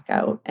crawl back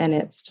out. And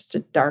it's just a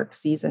dark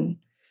season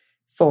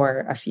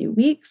for a few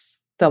weeks.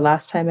 The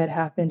last time it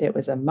happened, it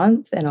was a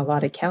month and a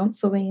lot of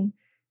counseling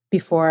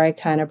before I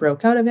kind of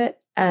broke out of it.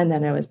 And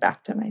then I was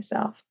back to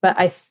myself. But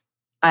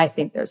I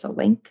think there's a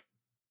link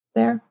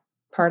there,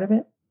 part of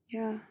it.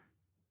 Yeah.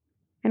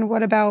 And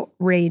what about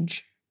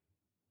rage?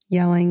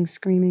 Yelling,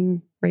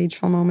 screaming,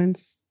 rageful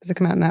moments? Does it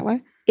come out in that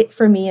way?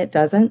 For me, it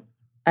doesn't.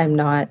 I'm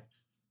not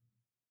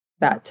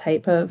that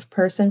type of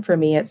person. For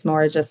me, it's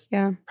more just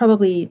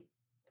probably,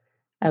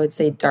 I would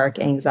say, dark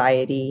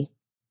anxiety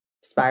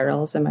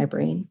spirals in my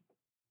brain,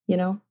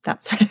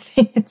 that sort of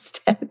thing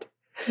instead.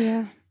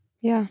 Yeah.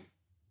 Yeah.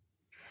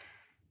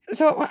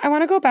 So I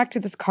want to go back to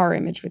this car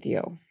image with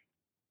you.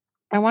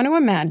 I want to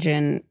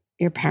imagine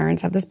your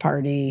parents have this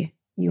party,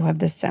 you have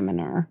this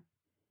seminar.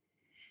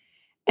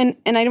 And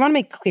I want to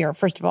make clear,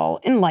 first of all,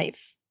 in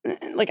life,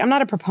 like I'm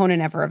not a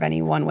proponent ever of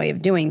any one way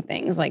of doing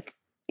things. Like,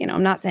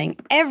 I'm not saying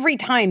every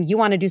time you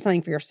want to do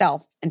something for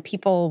yourself and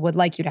people would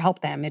like you to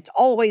help them, it's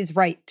always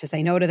right to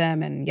say no to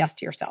them and yes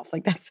to yourself.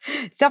 Like it's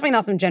definitely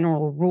not some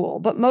general rule,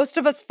 but most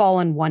of us fall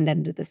on one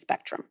end of the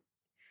spectrum.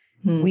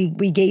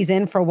 We gaze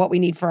in for what we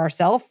need for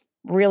ourselves,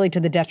 really to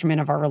the detriment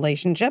of our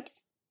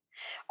relationships,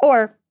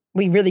 or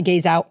we really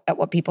gaze out at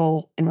what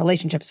people in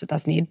relationships with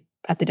us need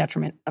at the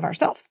detriment of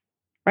ourselves,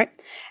 right?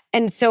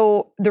 And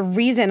so the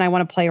reason I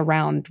want to play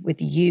around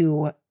with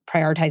you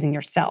prioritizing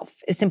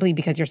yourself is simply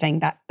because you're saying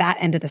that that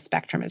end of the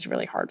spectrum is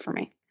really hard for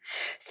me.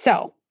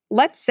 So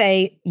let's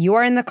say you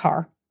are in the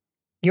car,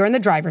 you're in the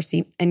driver's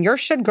seat, and your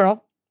should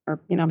girl, or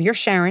your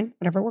Sharon,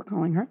 whatever we're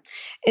calling her,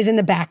 is in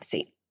the back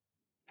seat.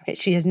 Okay,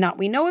 she is not.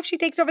 We know if she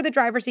takes over the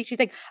driver's seat, she's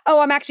like,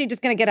 oh, I'm actually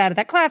just going to get out of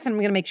that class and I'm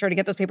going to make sure to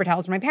get those paper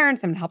towels for my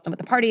parents. I'm going to help them with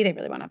the party. They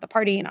really want to have the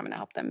party and I'm going to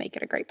help them make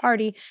it a great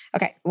party.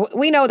 Okay,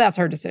 we know that's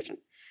her decision.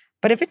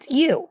 But if it's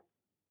you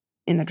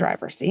in the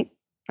driver's seat,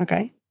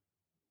 okay,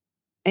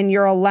 and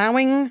you're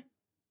allowing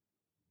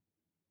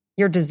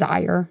your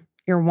desire,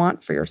 your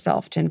want for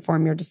yourself to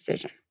inform your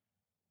decision,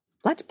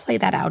 let's play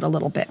that out a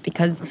little bit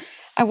because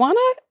I want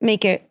to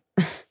make it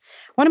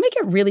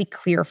really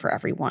clear for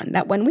everyone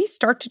that when we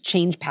start to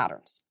change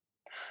patterns,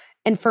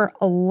 and for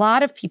a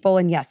lot of people,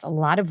 and yes, a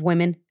lot of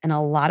women and a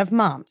lot of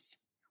moms,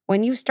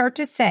 when you start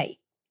to say,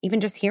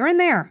 even just here and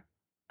there,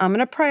 I'm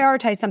going to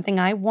prioritize something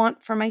I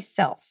want for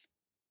myself,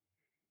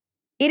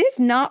 it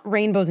is not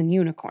rainbows and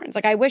unicorns.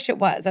 Like I wish it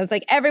was. I was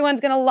like, everyone's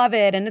going to love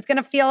it and it's going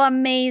to feel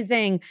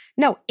amazing.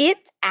 No,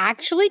 it's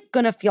actually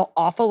going to feel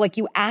awful. Like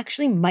you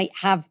actually might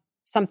have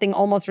something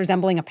almost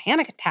resembling a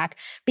panic attack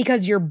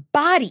because your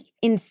body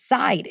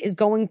inside is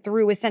going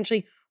through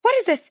essentially, what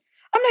is this?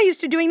 I'm not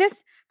used to doing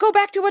this. Go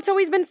back to what's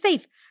always been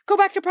safe. Go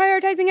back to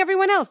prioritizing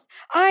everyone else.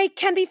 I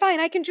can be fine.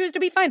 I can choose to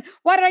be fine.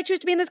 Why did I choose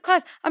to be in this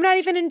class? I'm not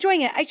even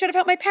enjoying it. I should have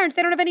helped my parents.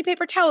 They don't have any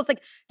paper towels.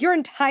 Like your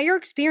entire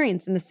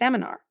experience in the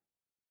seminar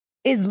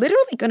is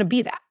literally going to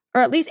be that,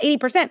 or at least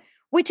 80%,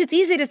 which is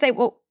easy to say,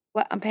 well,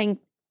 what, I'm paying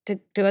to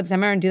do a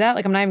seminar and do that?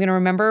 Like, I'm not even going to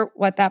remember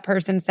what that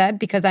person said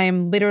because I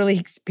am literally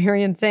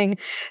experiencing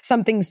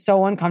something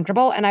so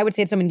uncomfortable. And I would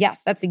say to someone,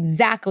 yes, that's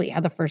exactly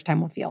how the first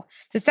time will feel.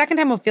 The second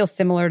time will feel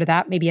similar to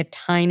that, maybe a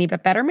tiny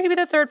bit better. Maybe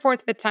the third,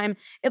 fourth, fifth time,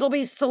 it'll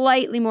be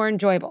slightly more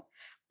enjoyable.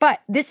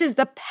 But this is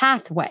the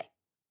pathway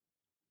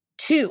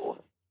to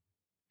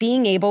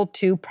being able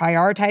to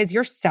prioritize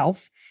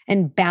yourself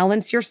and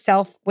balance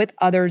yourself with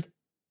others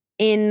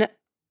in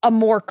a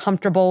more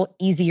comfortable,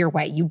 easier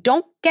way. You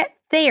don't get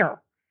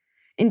there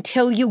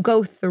until you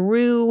go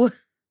through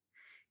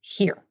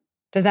here.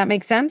 Does that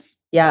make sense?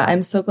 Yeah,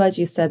 I'm so glad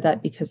you said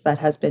that because that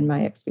has been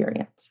my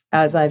experience.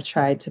 As I've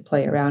tried to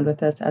play around with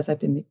this, as I've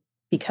been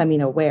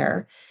becoming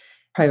aware,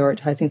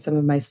 prioritizing some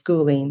of my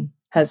schooling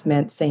has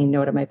meant saying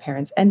no to my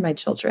parents and my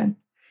children.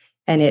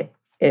 And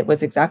it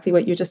was exactly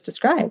what you just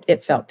described.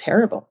 It felt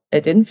terrible.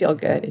 It didn't feel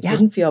good. It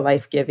didn't feel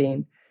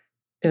life-giving.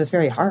 It was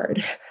very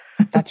hard.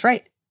 That's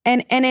right.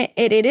 And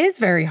it is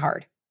very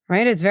hard.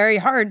 Right? It's very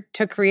hard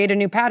to create a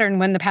new pattern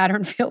when the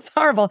pattern feels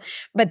horrible.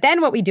 But then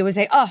what we do is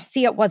say, oh,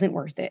 see, it wasn't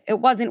worth it. It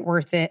wasn't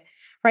worth it.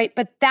 Right?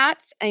 But that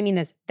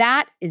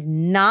is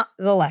not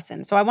the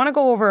lesson. So I want to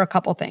go over a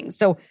couple things.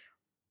 So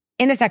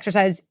in this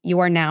exercise, you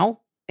are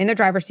now in the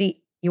driver's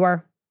seat. You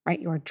are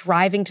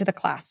driving to the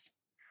class.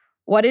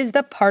 What is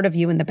the part of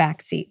you in the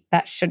back seat,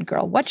 that should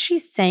girl? What's she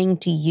saying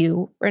to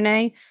you,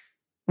 Renee,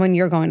 when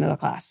you're going to the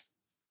class?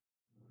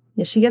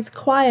 Yeah, she gets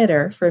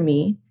quieter for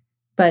me,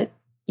 but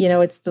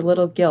it's the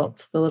little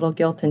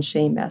guilt and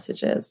shame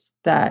messages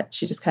that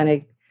she just kind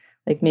of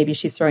like, maybe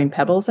she's throwing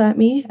pebbles at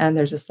me and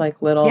they're just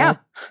like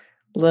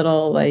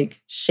little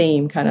like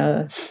shame kind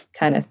of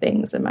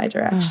things in my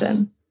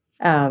direction.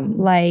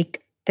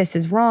 Like this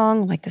is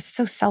wrong, like this is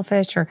so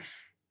selfish, or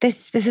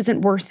this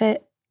isn't worth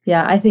it.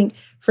 Yeah, I think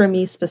for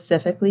me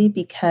specifically,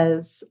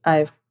 because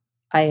I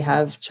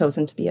have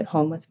chosen to be at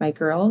home with my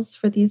girls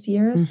for these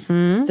years,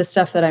 the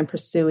stuff that I'm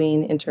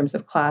pursuing in terms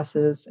of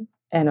classes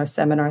and a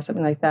seminar,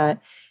 something like that,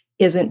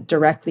 isn't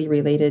directly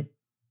related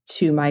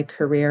to my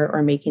career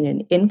or making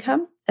an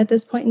income at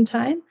this point in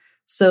time.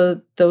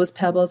 So those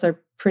pebbles are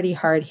pretty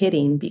hard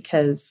hitting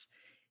because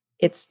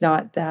it's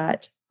not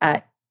that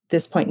at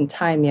this point in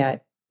time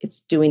yet,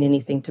 it's doing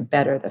anything to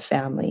better the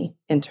family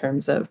in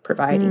terms of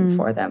providing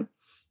for them.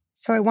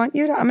 So I'm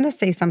going to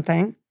say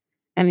something,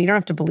 and you don't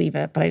have to believe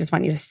it, but I just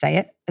want you to say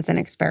it as an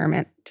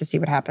experiment to see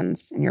what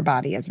happens in your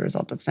body as a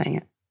result of saying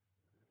it.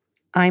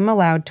 I'm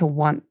allowed to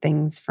want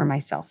things for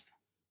myself.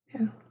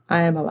 Yeah,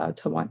 I am allowed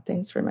to want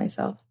things for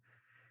myself.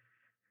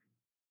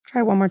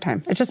 Try one more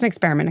time. It's just an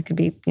experiment. It could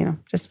be,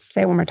 just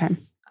say it one more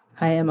time.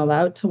 I am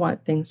allowed to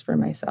want things for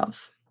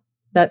myself.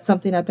 That's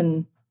something I've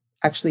been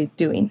actually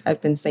doing. I've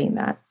been saying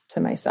that to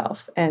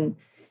myself. And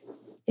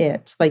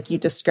it, like you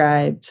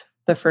described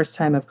the first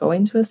time of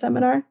going to a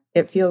seminar,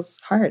 it feels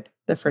hard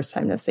the first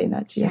time of saying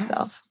that to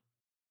yourself.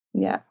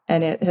 Yeah.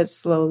 And it has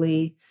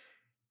slowly,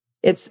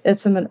 it's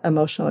an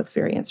emotional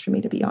experience for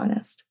me, to be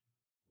honest.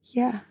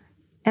 Yeah.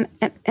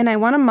 And I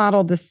want to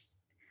model this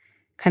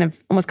kind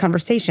of almost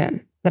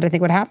conversation that I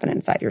think would happen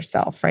inside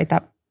yourself, right?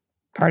 That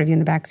part of you in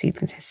the backseat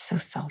can say, it's so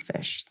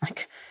selfish.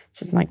 Like, it's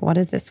just like, what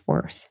is this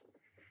worth?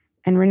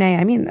 And Renee,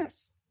 I mean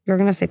this. You're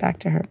going to say back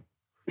to her,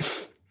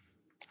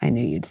 I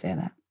knew you'd say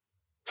that.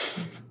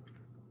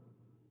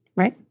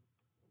 Right?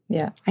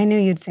 Yeah. I knew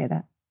you'd say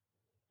that.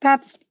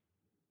 That's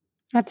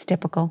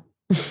typical.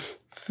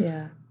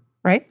 Yeah.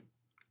 Right?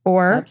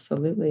 Or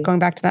absolutely. Going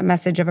back to that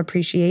message of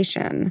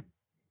appreciation.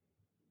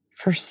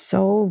 For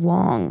so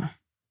long,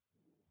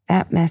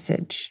 that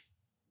message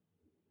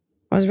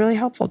was really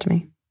helpful to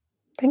me.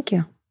 Thank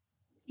you.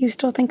 You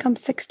still think I'm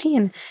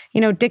 16.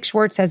 Dick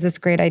Schwartz has this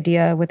great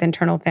idea with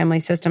internal family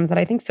systems that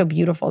I think is so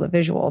beautiful, the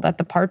visual, that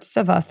the parts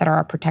of us that are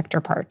our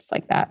protector parts,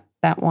 like that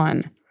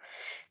one,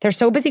 they're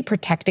so busy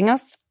protecting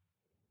us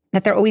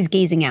that they're always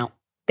gazing out.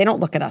 They don't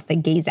look at us. They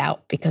gaze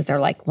out because they're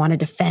like, want to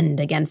defend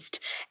against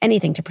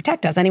anything to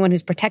protect us. Anyone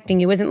who's protecting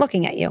you isn't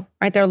looking at you,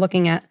 right? They're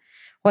looking at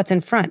what's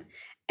in front.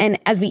 And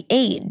as we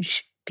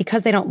age,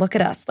 because they don't look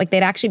at us, like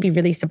they'd actually be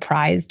really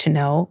surprised to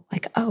know,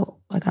 like, oh,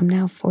 like I'm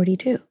now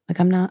 42. Like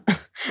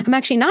I'm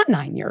actually not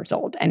 9 years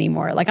old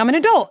anymore. Like I'm an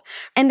adult.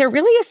 And there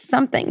really is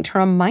something to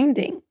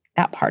reminding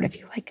that part of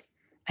you, like,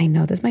 I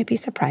know this might be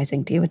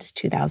surprising to you. It's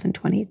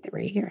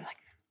 2023. You're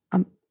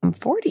like, I'm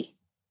 40.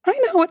 I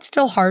know it's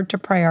still hard to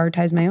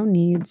prioritize my own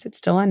needs. It's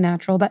still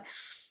unnatural, but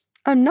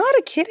I'm not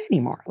a kid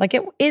anymore. Like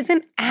it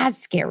isn't as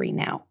scary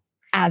now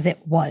as it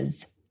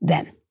was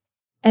then.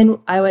 And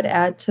I would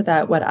add to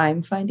that, what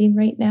I'm finding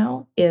right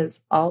now is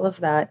all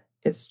of that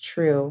is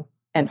true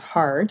and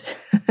hard.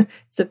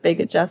 It's a big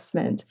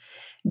adjustment.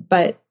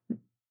 But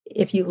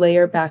if you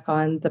layer back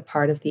on the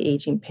part of the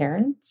aging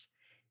parents,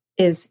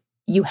 is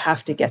you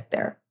have to get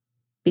there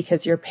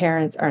because your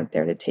parents aren't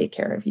there to take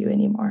care of you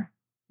anymore.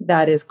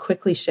 That is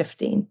quickly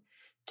shifting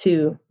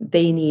to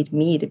they need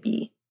me to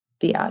be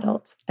the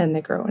adult and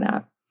the grown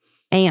up.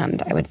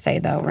 And I would say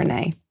though,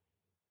 Renee,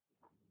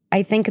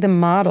 I think the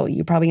model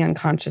you probably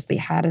unconsciously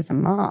had as a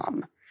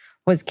mom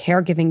was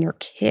caregiving your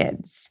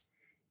kids,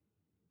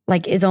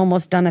 like is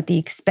almost done at the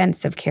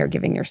expense of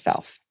caregiving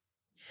yourself.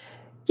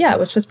 Yeah,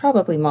 which was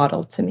probably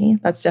modeled to me.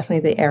 That's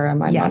definitely the era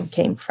my mom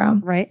came from.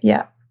 Right.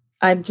 Yeah.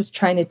 I'm just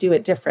trying to do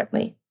it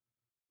differently,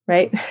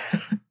 right?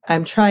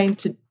 I'm trying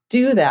to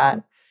do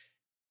that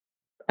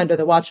under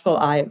the watchful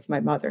eye of my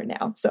mother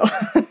now. So,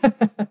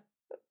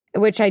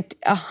 which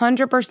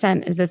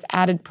 100% is this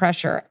added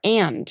pressure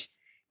and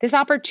this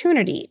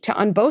opportunity to,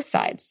 on both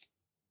sides.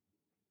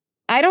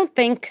 I don't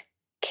think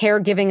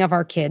caregiving of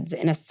our kids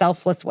in a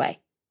selfless way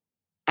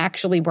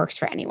actually works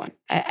for anyone.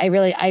 I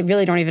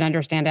really don't even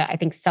understand it. I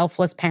think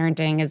selfless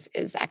parenting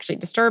is actually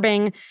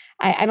disturbing.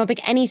 I don't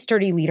think any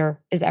sturdy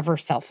leader is ever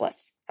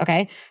selfless,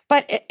 okay?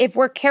 But if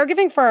we're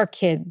caregiving for our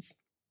kids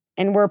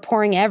and we're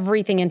pouring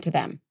everything into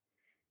them,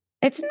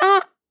 it's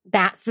not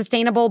that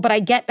sustainable, but I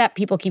get that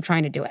people keep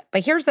trying to do it.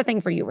 But here's the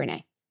thing for you,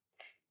 Renee.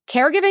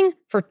 Caregiving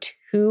for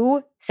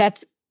two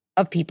sets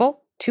of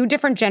people, two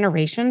different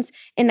generations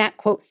in that,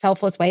 quote,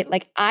 selfless way,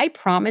 like I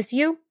promise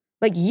you,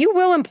 like you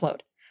will implode.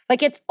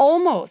 Like it's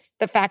almost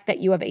the fact that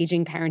you have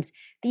aging parents,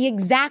 the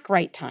exact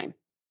right time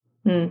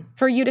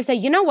for you to say,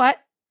 you know what?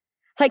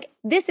 Like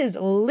this is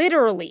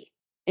literally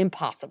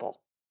impossible.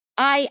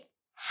 I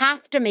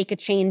have to make a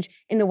change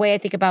in the way I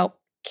think about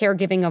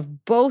caregiving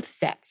of both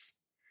sets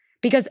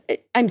because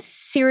I'm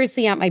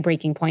seriously at my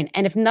breaking point.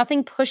 And if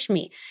nothing pushed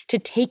me to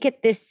take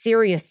it this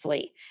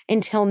seriously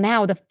until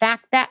now, the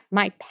fact that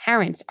my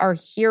parents are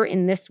here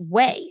in this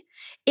way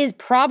is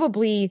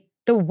probably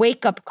the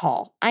wake-up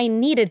call I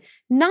needed,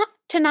 not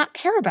to not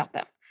care about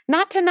them,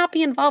 not to not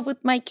be involved with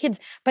my kids,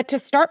 but to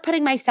start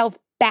putting myself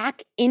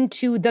back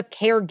into the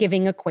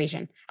caregiving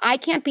equation. I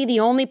can't be the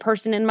only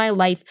person in my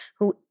life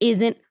who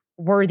isn't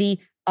worthy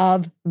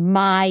of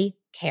my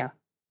care.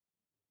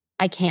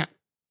 I can't.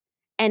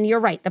 And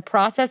you're right. The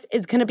process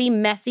is going to be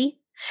messy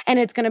and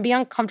it's going to be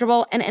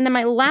uncomfortable. And then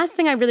my last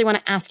thing I really want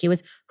to ask you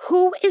is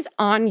who is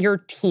on your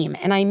team?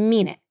 And I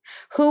mean it.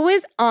 Who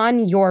is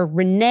on your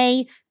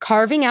Renee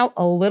carving out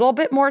a little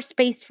bit more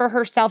space for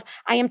herself?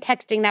 I am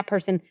texting that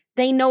person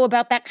They know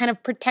about that kind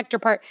of protector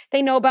part.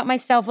 They know about my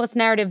selfless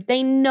narrative.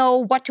 They know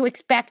what to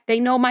expect. They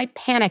know my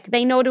panic.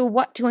 They know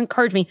what to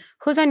encourage me.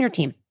 Who's on your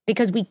team?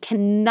 Because we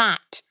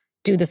cannot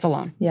do this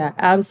alone. Yeah,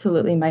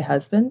 absolutely. My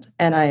husband.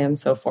 And I am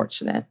so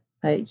fortunate.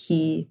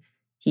 He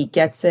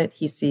gets it.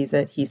 He sees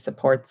it. He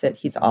supports it.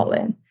 He's all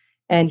in.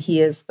 And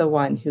he is the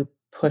one who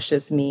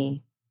pushes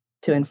me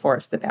to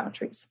enforce the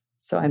boundaries.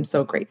 So I'm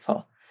so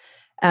grateful.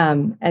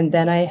 And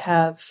then I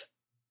have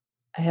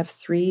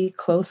 3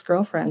 close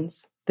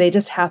girlfriends. They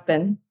just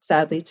happen,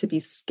 sadly, to be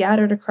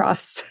scattered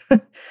across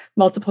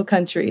multiple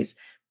countries,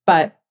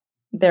 but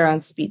they're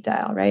on speed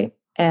dial, right?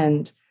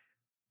 And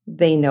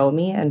they know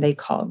me and they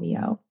call me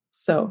out.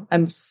 So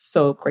I'm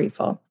so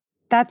grateful.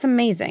 That's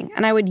amazing.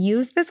 And I would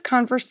use this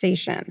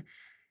conversation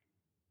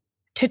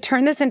to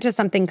turn this into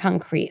something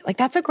concrete. Like,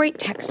 that's a great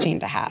text chain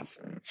to have.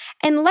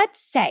 And let's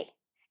say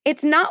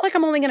it's not like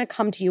I'm only going to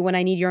come to you when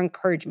I need your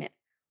encouragement.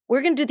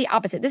 We're going to do the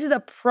opposite. This is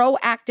a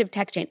proactive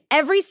text chain.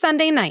 Every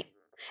Sunday night,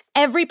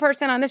 every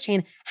person on this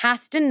chain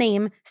has to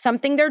name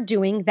something they're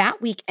doing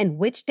that week and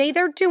which day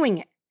they're doing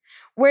it,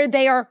 where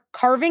they are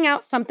carving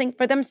out something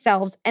for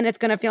themselves and it's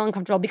going to feel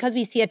uncomfortable because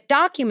we see it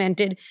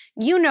documented.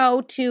 You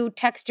know, to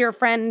text your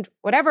friend,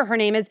 whatever her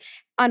name is,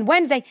 on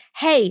Wednesday,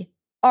 hey,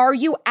 are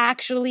you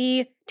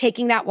actually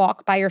taking that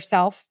walk by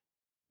yourself?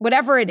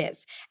 Whatever it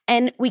is.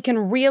 And we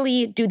can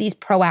really do these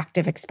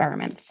proactive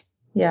experiments.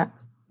 Yeah,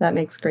 that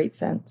makes great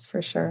sense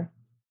for sure.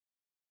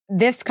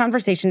 This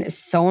conversation is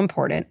so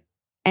important.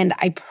 And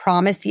I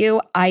promise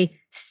you, I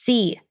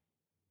see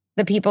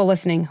the people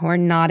listening who are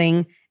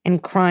nodding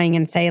and crying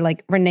and say,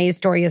 like, Renee's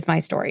story is my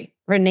story.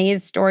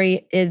 Renee's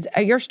story is,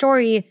 your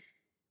story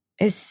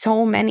is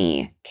so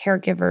many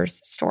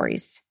caregivers'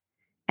 stories.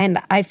 And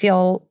I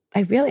feel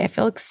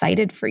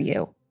excited for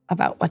you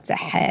about what's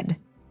ahead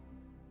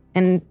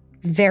and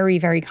very,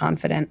 very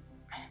confident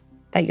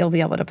that you'll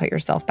be able to put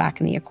yourself back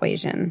in the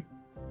equation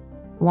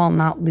while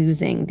not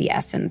losing the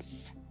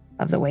essence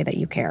of the way that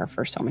you care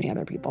for so many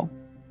other people.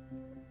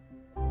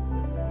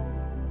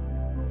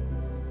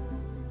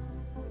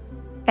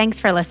 Thanks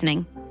for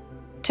listening.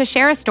 To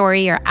share a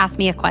story or ask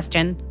me a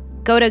question,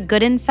 go to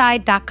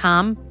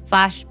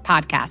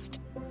goodinside.com/podcast.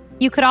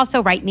 You could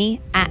also write me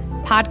at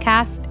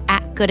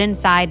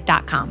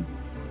podcast@goodinside.com.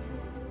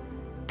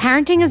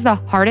 Parenting is the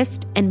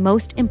hardest and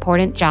most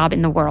important job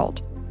in the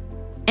world.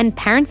 And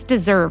parents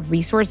deserve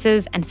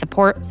resources and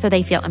support so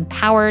they feel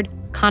empowered,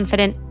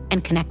 confident,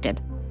 and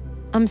connected.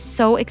 I'm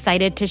so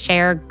excited to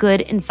share Good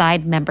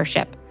Inside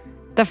membership,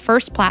 the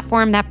first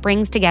platform that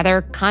brings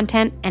together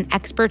content and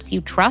experts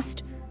you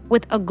trust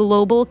with a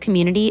global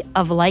community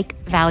of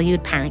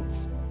like-valued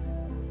parents.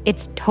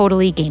 It's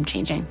totally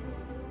game-changing.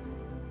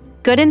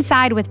 Good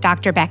Inside with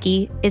Dr.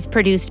 Becky is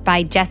produced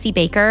by Jesse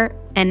Baker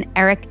and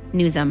Eric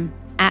Newsom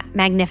at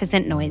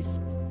Magnificent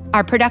Noise.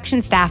 Our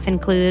production staff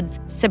includes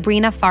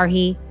Sabrina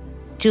Farhi,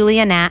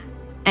 Julia Nat,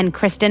 and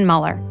Kristen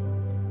Muller.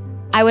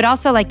 I would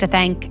also like to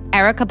thank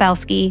Erica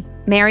Belsky,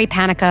 Mary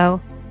Panico,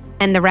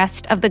 and the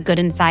rest of the Good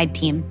Inside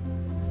team.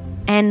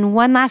 And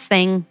one last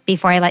thing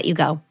before I let you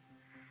go.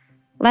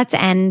 Let's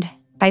end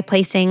by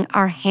placing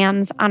our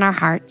hands on our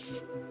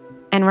hearts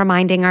and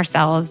reminding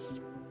ourselves,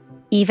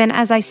 even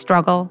as I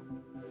struggle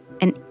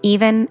and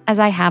even as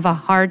I have a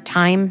hard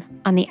time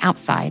on the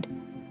outside,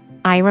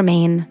 I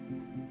remain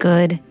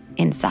good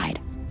inside.